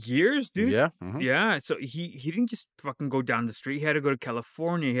like years, dude. yeah, Yeah, so he didn't just fucking go down the street. He had to go to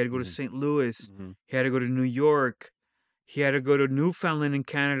California. He had to go to mhm, St. Louis. mhm, He had to go to New York. He had to go to Newfoundland in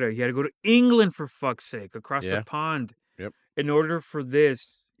Canada. He had to go to England for fuck's sake, across the yeah, pond, yep, in order for this,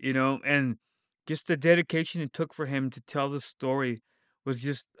 and just the dedication it took for him to tell the story was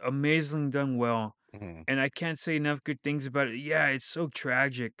just amazingly done well. mhm. And I can't say enough good things about it. Yeah, it's so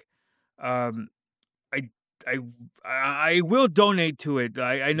tragic. Um, I I I will donate to it.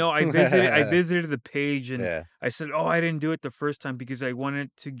 I know I visited the page and Yeah, I said, "Oh, I didn't do it the first time because I wanted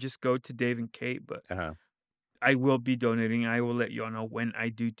to just go to Dave and Kate, but uh-huh. I will be donating. I will let you all know when I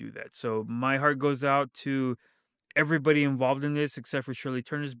do that." So my heart goes out to everybody involved in this except for Shirley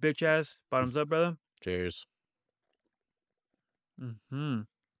Turner's bitch ass. Bottoms up, brother. Cheers. Mhm.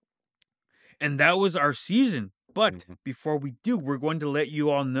 And that was our season. But Mhm, before we do, we're going to let you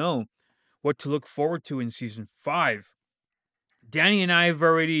all know what to look forward to in season 5. Danny and I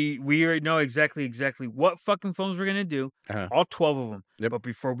we already know exactly what fucking films we're gonna do, uh-huh. all 12 of them. Yep. But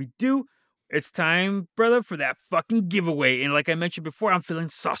before we do, it's time, brother, for that fucking giveaway. And like I mentioned before, I'm feeling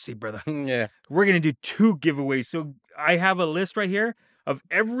saucy, brother. Yeah. We're gonna do 2 giveaways. So I have a list right here of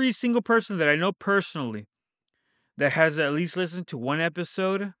every single person that I know personally that has at least listened to one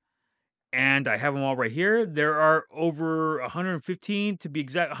episode, and I have them all right here. There are over 115, to be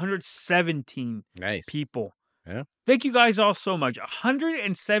exact, 117 Nice. people. Yeah. Thank you guys all so much.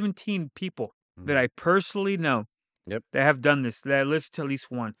 117 people that Mhm. I personally know Yep. that have done this, that listen to at least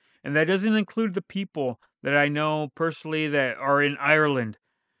one. And that doesn't include the people that I know personally that are in Ireland,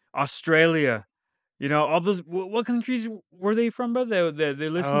 Australia, all those. What countries were they from, bro? They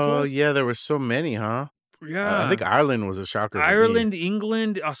listened to Oh, us? yeah, there were so many, huh? I Yeah. think Ireland was a shocker for me. Ireland,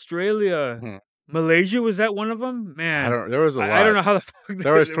 England, Australia, Mhm. Malaysia, was that one of them? I Man, don't there was a I don't lot. know how the fuck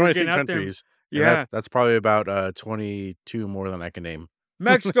There was we're 23 getting out there. countries, and Yeah. that's probably about, 22 more than I can name.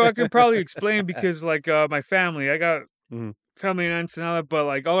 Mexico, I can probably explain because, like, my family, I got Mhm. family in Ensenada, but,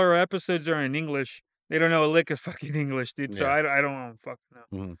 like, all our episodes are in English. They don't know a lick of fucking English, dude, so Yeah. I don't know, fucking know.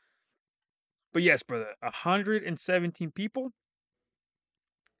 Mhm. But yes, brother, 117 people,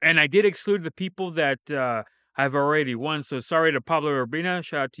 and I did exclude the people that, have already won, so sorry to Pablo Urbina,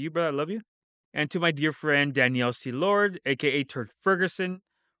 shout out to you, brother, I love you. And to my dear friend Danielle C. Lord, aka Turd Ferguson,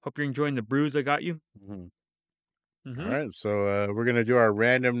 hope you're enjoying the brews I got you. Mhm. Mhm. Alright, so, we're gonna do our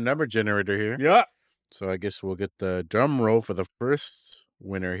random number generator here. Yeah. So I guess we'll get the drum roll for the first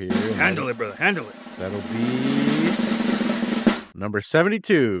winner here, and Handle it, brother, handle it. that'll be number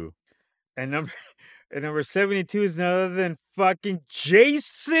 72. And number and number 72 is none other than fucking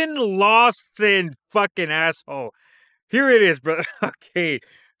Jason Lawson, fucking asshole. Here it is, brother. Okay.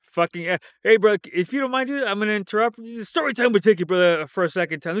 fucking hey, bro, if you don't mind, dude, I'm gonna interrupt. Story time would take you, brother, for a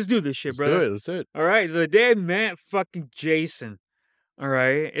second time. Let's do this shit, Let's brother. do it. Let's do it. All right, the day I met fucking Jason, all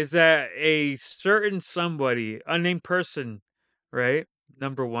right, is that a certain somebody, unnamed person, right?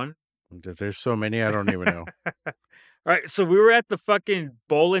 Number one. There's so many, I don't even know. All right, so we were at the fucking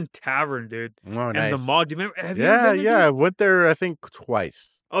Bowling Tavern, dude, Oh, and the nice. mall. Do you remember? Have you ever Yeah, been there, yeah. I dude? went there, I think,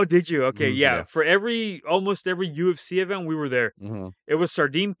 twice. Oh, did you? Okay, yeah. Yeah. For almost every UFC event, we were there. Mm-hmm. It was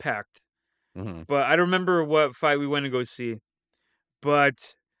sardine packed, Mm-hmm. but I don't remember what fight we went to go see.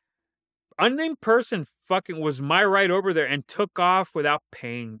 But unnamed person fucking was my ride over there and took off without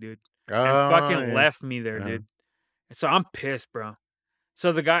paying, dude, and Oh, fucking yeah. left me there, Uh-huh. dude. So I'm pissed, bro.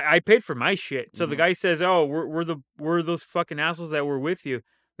 So the guy, I paid for my shit. So the Mhm. guy says, "Oh, we're those fucking assholes that were with you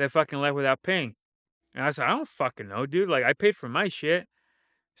that fucking left without paying." And I said, "I don't fucking know, dude. Like I paid for my shit."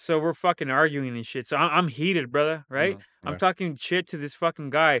 So we're fucking arguing and shit. So I'm heated, brother. Right? I'm Yeah. talking shit to this fucking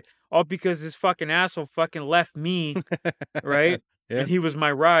guy, all because this fucking asshole fucking left me, right? Yeah. And he was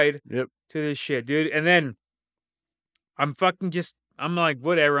my ride Yep. to this shit, dude. And then I'm like,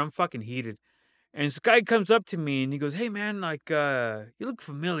 whatever. I'm fucking heated. And this guy comes up to me and he goes, "Hey man, like, you look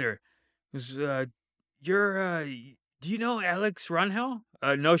familiar." He goes, "You're, do you know Alex Runhell?"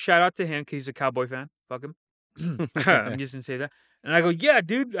 No shout out to him because he's a Cowboy fan. Fuck him. I'm just gonna say that. And I go, "Yeah,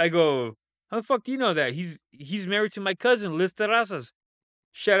 dude." I go, "How the fuck do you know that?" He's married to my cousin, Liz Terrazas.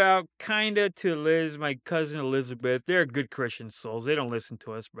 Shout out kinda to Liz, my cousin Elizabeth. They're good Christian souls. They don't listen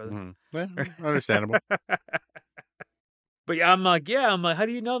to us, brother. Mhm. Yeah, understandable. But yeah, I'm like, "How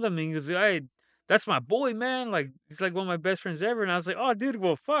do you know them?" And he goes, "Hey, that's my boy, man. Like, he's like one of my best friends ever." And I was like, "Oh, dude,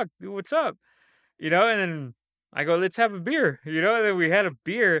 well, fuck, dude, what's up?" And then I go, "Let's have a beer," and then we had a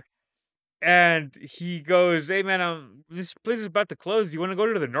beer, and he goes, "Hey, man, this place is about to close. Do you want to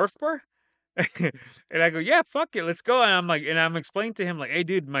go to the North Bar?" And I go, "Yeah, fuck it, let's go." And I'm explaining to him, like, "Hey,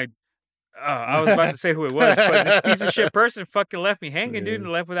 dude, I was about to say who it was, but this piece of shit person fucking left me hanging, dude, Yeah.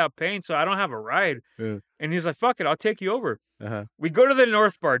 and left without paying, so I don't have a ride." Yeah. And he's like, "Fuck it, I'll take you over." Uh-huh. We go to the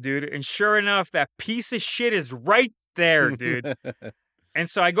North Bar, dude, and sure enough, that piece of shit is right there, dude. And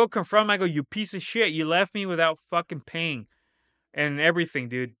so I go confront him. I go, "You piece of shit! You left me without fucking paying and everything,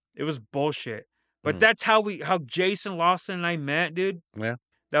 dude. It was bullshit." But Mhm. that's how Jason Lawson and I met, dude. Yeah.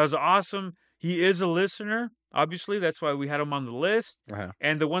 That was awesome. He is a listener, obviously. That's why we had him on the list. Uh-huh.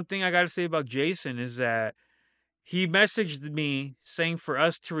 And the one thing I got to say about Jason is that he messaged me saying for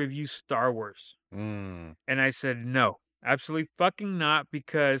us to review Star Wars. Mm. And I said, no, absolutely fucking not,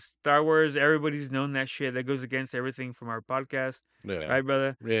 because Star Wars, everybody's known that shit. That goes against everything from our podcast. Yeah. Right,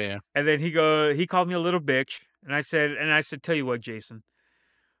 brother? Yeah. And then he called me a little bitch. And I said, tell you what, Jason,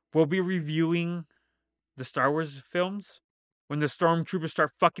 we'll be reviewing the Star Wars films when the stormtroopers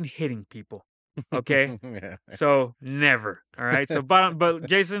start fucking hitting people. Okay? Yeah. So never. All right. So but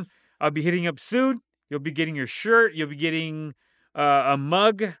Jason, I'll be hitting up soon. You'll be getting your shirt. You'll be getting a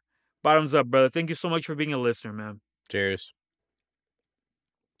mug. Bottoms up, brother. Thank you so much for being a listener, man. Cheers.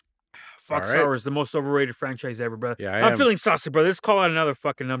 Fuck All Star right. Wars, the most overrated franchise ever, brother. Yeah, I I'm am. feeling saucy, brother. Let's call out another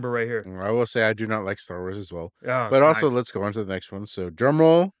fucing number right here. I will say I do not like Star Wars as well. Oh, But also, nice. let's go on to the next one. So, drum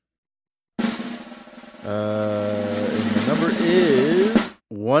roll. And the number is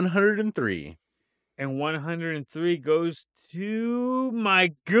 103. And 103 goes to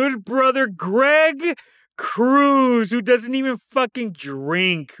my good brother Greg Cruz, who doesn't even fucking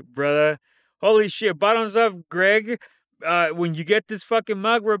drink, brother. Holy shit. Bottoms up, Greg. When you get this fucking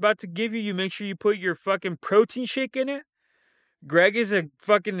mug we're about to give you, make sure you put your fucking protein shake in it. Greg is a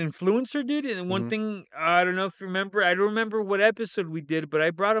fucking influencer, dude. And one Mhm. thing, I don't know if you remember, I don't remember what episode we did, but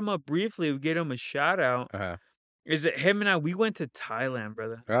I brought him up briefly. We gave him a shout out. Uh-huh. Is it him and I? We went to Thailand,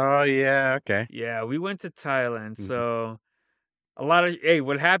 brother. Oh, yeah. Okay. Yeah, we went to Thailand. Mhm. So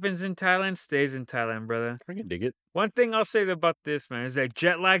what happens in Thailand stays in Thailand, brother. I can dig it. One thing I'll say about this, man, is that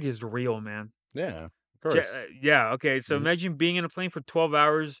jet lag is real, man. Yeah. Of course. Yeah, okay. So Mhm. imagine being in a plane for 12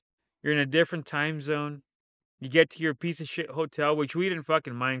 hours. You're in a different time zone. You get to your piece of shit hotel, which we didn't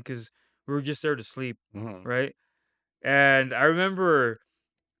fucking mind because we were just there to sleep, Mhm. right? And I remember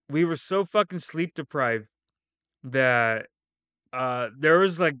we were so fucking sleep deprived that there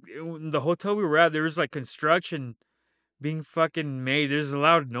was like in the hotel we were at, there was like construction being fucking made. There's a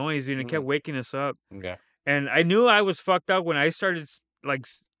loud noise and it kept Mm. waking us up. Yeah. And I knew I was fucked up when I started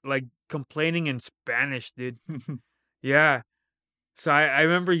like complaining in Spanish, dude. Yeah. So I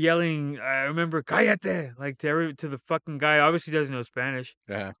remember yelling, I remember "Cállate," like to the fucking guy. Obviously doesn't know Spanish.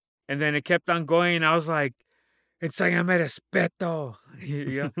 Yeah. And then it kept on going and I was like, "Enséñame respeto."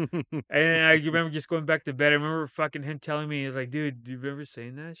 Yeah. And I remember just going back to bed. I remember fucking him telling me, he's like, "Dude, do you remember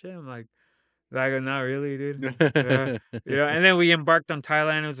saying that shit?" I'm like, I go, not really, dude. Yeah. And then we embarked on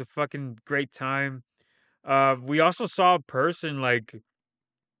Thailand. It was a fucking great time. We also saw a person, like,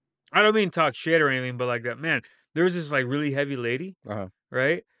 I don't mean talk shit or anything, but like that, man, there was this like really heavy lady, Uh-huh.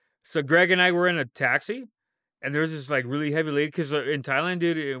 right? So Greg and I were in a taxi, and there was this like really heavy lady because in Thailand,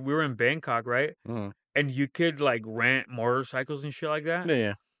 dude, we were in Bangkok, right? Mhm. And you could like rent motorcycles and shit like that.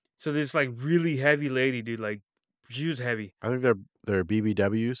 Yeah. So this like really heavy lady, dude, like she was heavy. I think they're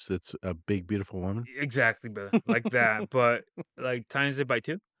BBWs. It's a big, beautiful woman. Exactly, brother. Like that. But like times it by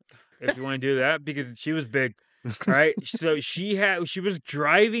 2 if you want to do that because she was big. All right. So she was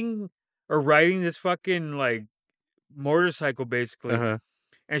driving or riding this fucking like motorcycle basically. Uh-huh.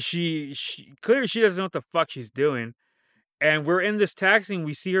 And she clearly she doesn't know what the fuck she's doing. And we're in this taxi and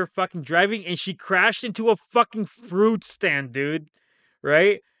we see her fucking driving and she crashed into a fucking fruit stand, dude.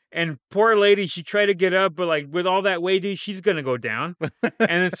 Right? And poor lady, she tried to get up, but like with all that weight, dude, she's gonna go down. And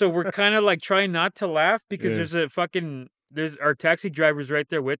then so we're kind of like trying not to laugh because Yeah. there's our taxi driver's right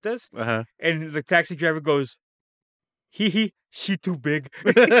there with us. Uh-huh. And the taxi driver goes, hee, she too big.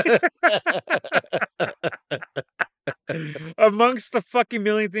 Amongst the fucking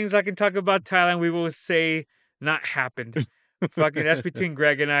million things I can talk about Thailand, we will say not happened. Fucking that's between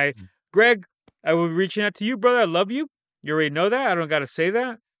Greg and I. Greg, I will be reaching out to you, brother. I love you. You already know that. I don't gotta say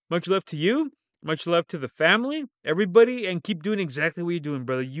that. Much love to you. Much love to the family, everybody, and keep doing exactly what you're doing,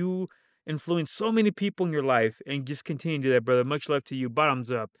 brother. You influence so many people in your life, and just continue to do that, brother. Much love to you.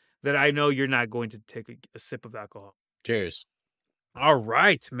 Bottoms up. That I know you're not going to take a sip of alcohol. Cheers. All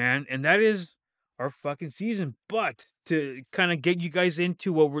right, man. And that is our fucking season. But to kind of get you guys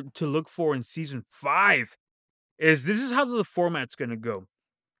into what we're to look for in season 5 is this is how the format's going to go.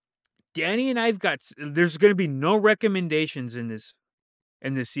 Danny and I've got there's going to be no recommendations in this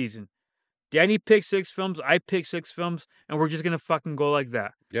season. Danny picked 6 films, I picked 6 films, and we're just going to fucking go like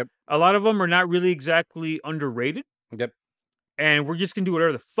that. Yep. A lot of them are not really exactly underrated. Yep. And we're just going to do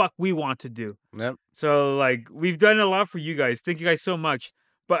whatever the fuck we want to do. Yep. So, like, we've done a lot for you guys. Thank you guys so much.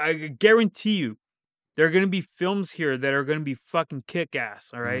 But I guarantee you, there are going to be films here that are going to be fucking kick-ass,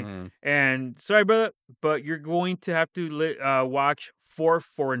 all right? Mhm. And, sorry, brother, but you're going to have to watch 4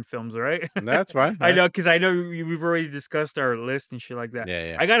 foreign films, all right? That's fine. I know, because I know we've already discussed our list and shit like that.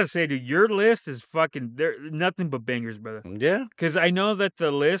 Yeah. I got to say, dude, your list is fucking, nothing but bangers, brother. Yeah. Because I know that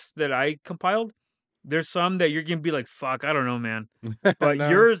the list that I compiled, there's some that you're gonna be like, fuck, I don't know, man. But No.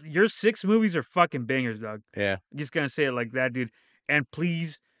 your 6 movies are fucking bangers, dog. Yeah. I'm just gonna say it like that, dude. And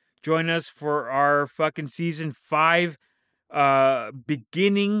please join us for our fucking season 5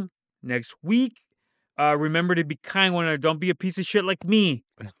 beginning next week. Remember to be kind one another. Don't be a piece of shit like me.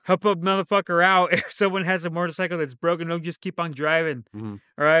 Help a motherfucker out. If someone has a motorcycle that's broken, don't just keep on driving. Mhm.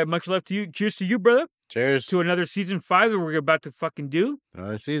 All right, much love to you. Cheers to you, brother. Cheers. To another season 5 that we're about to fucking do.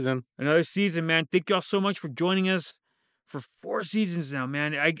 Another season. Another season, man. Thank y'all so much for joining us for 4 seasons now,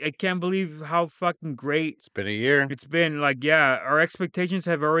 man. I can't believe how fucking great It's been a year. it's been. Like, yeah, our expectations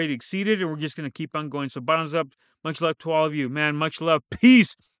have already exceeded, and we're just going to keep on going. So, bottoms up. Much love to all of you, man. Much love.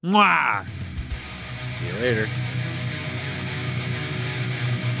 Peace. Mwah. See you later.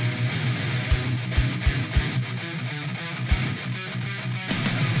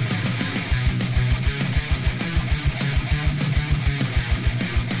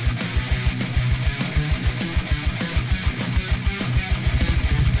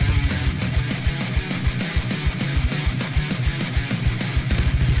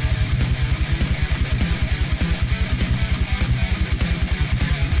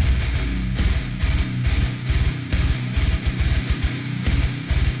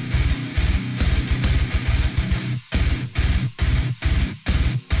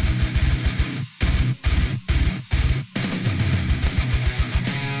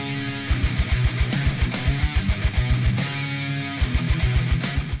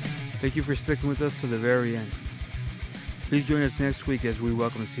 Thank you for sticking with us to the very end. Please join us next week as we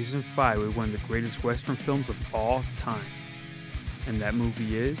welcome season 5 with one of the greatest Western films of all time. And that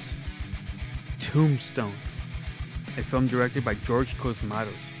movie is Tombstone, a film directed by George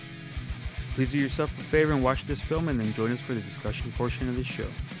Cosmatos. Please do yourself a favor and watch this film and then join us for the discussion portion of the show.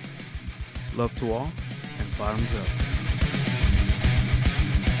 Love to all, and bottoms up.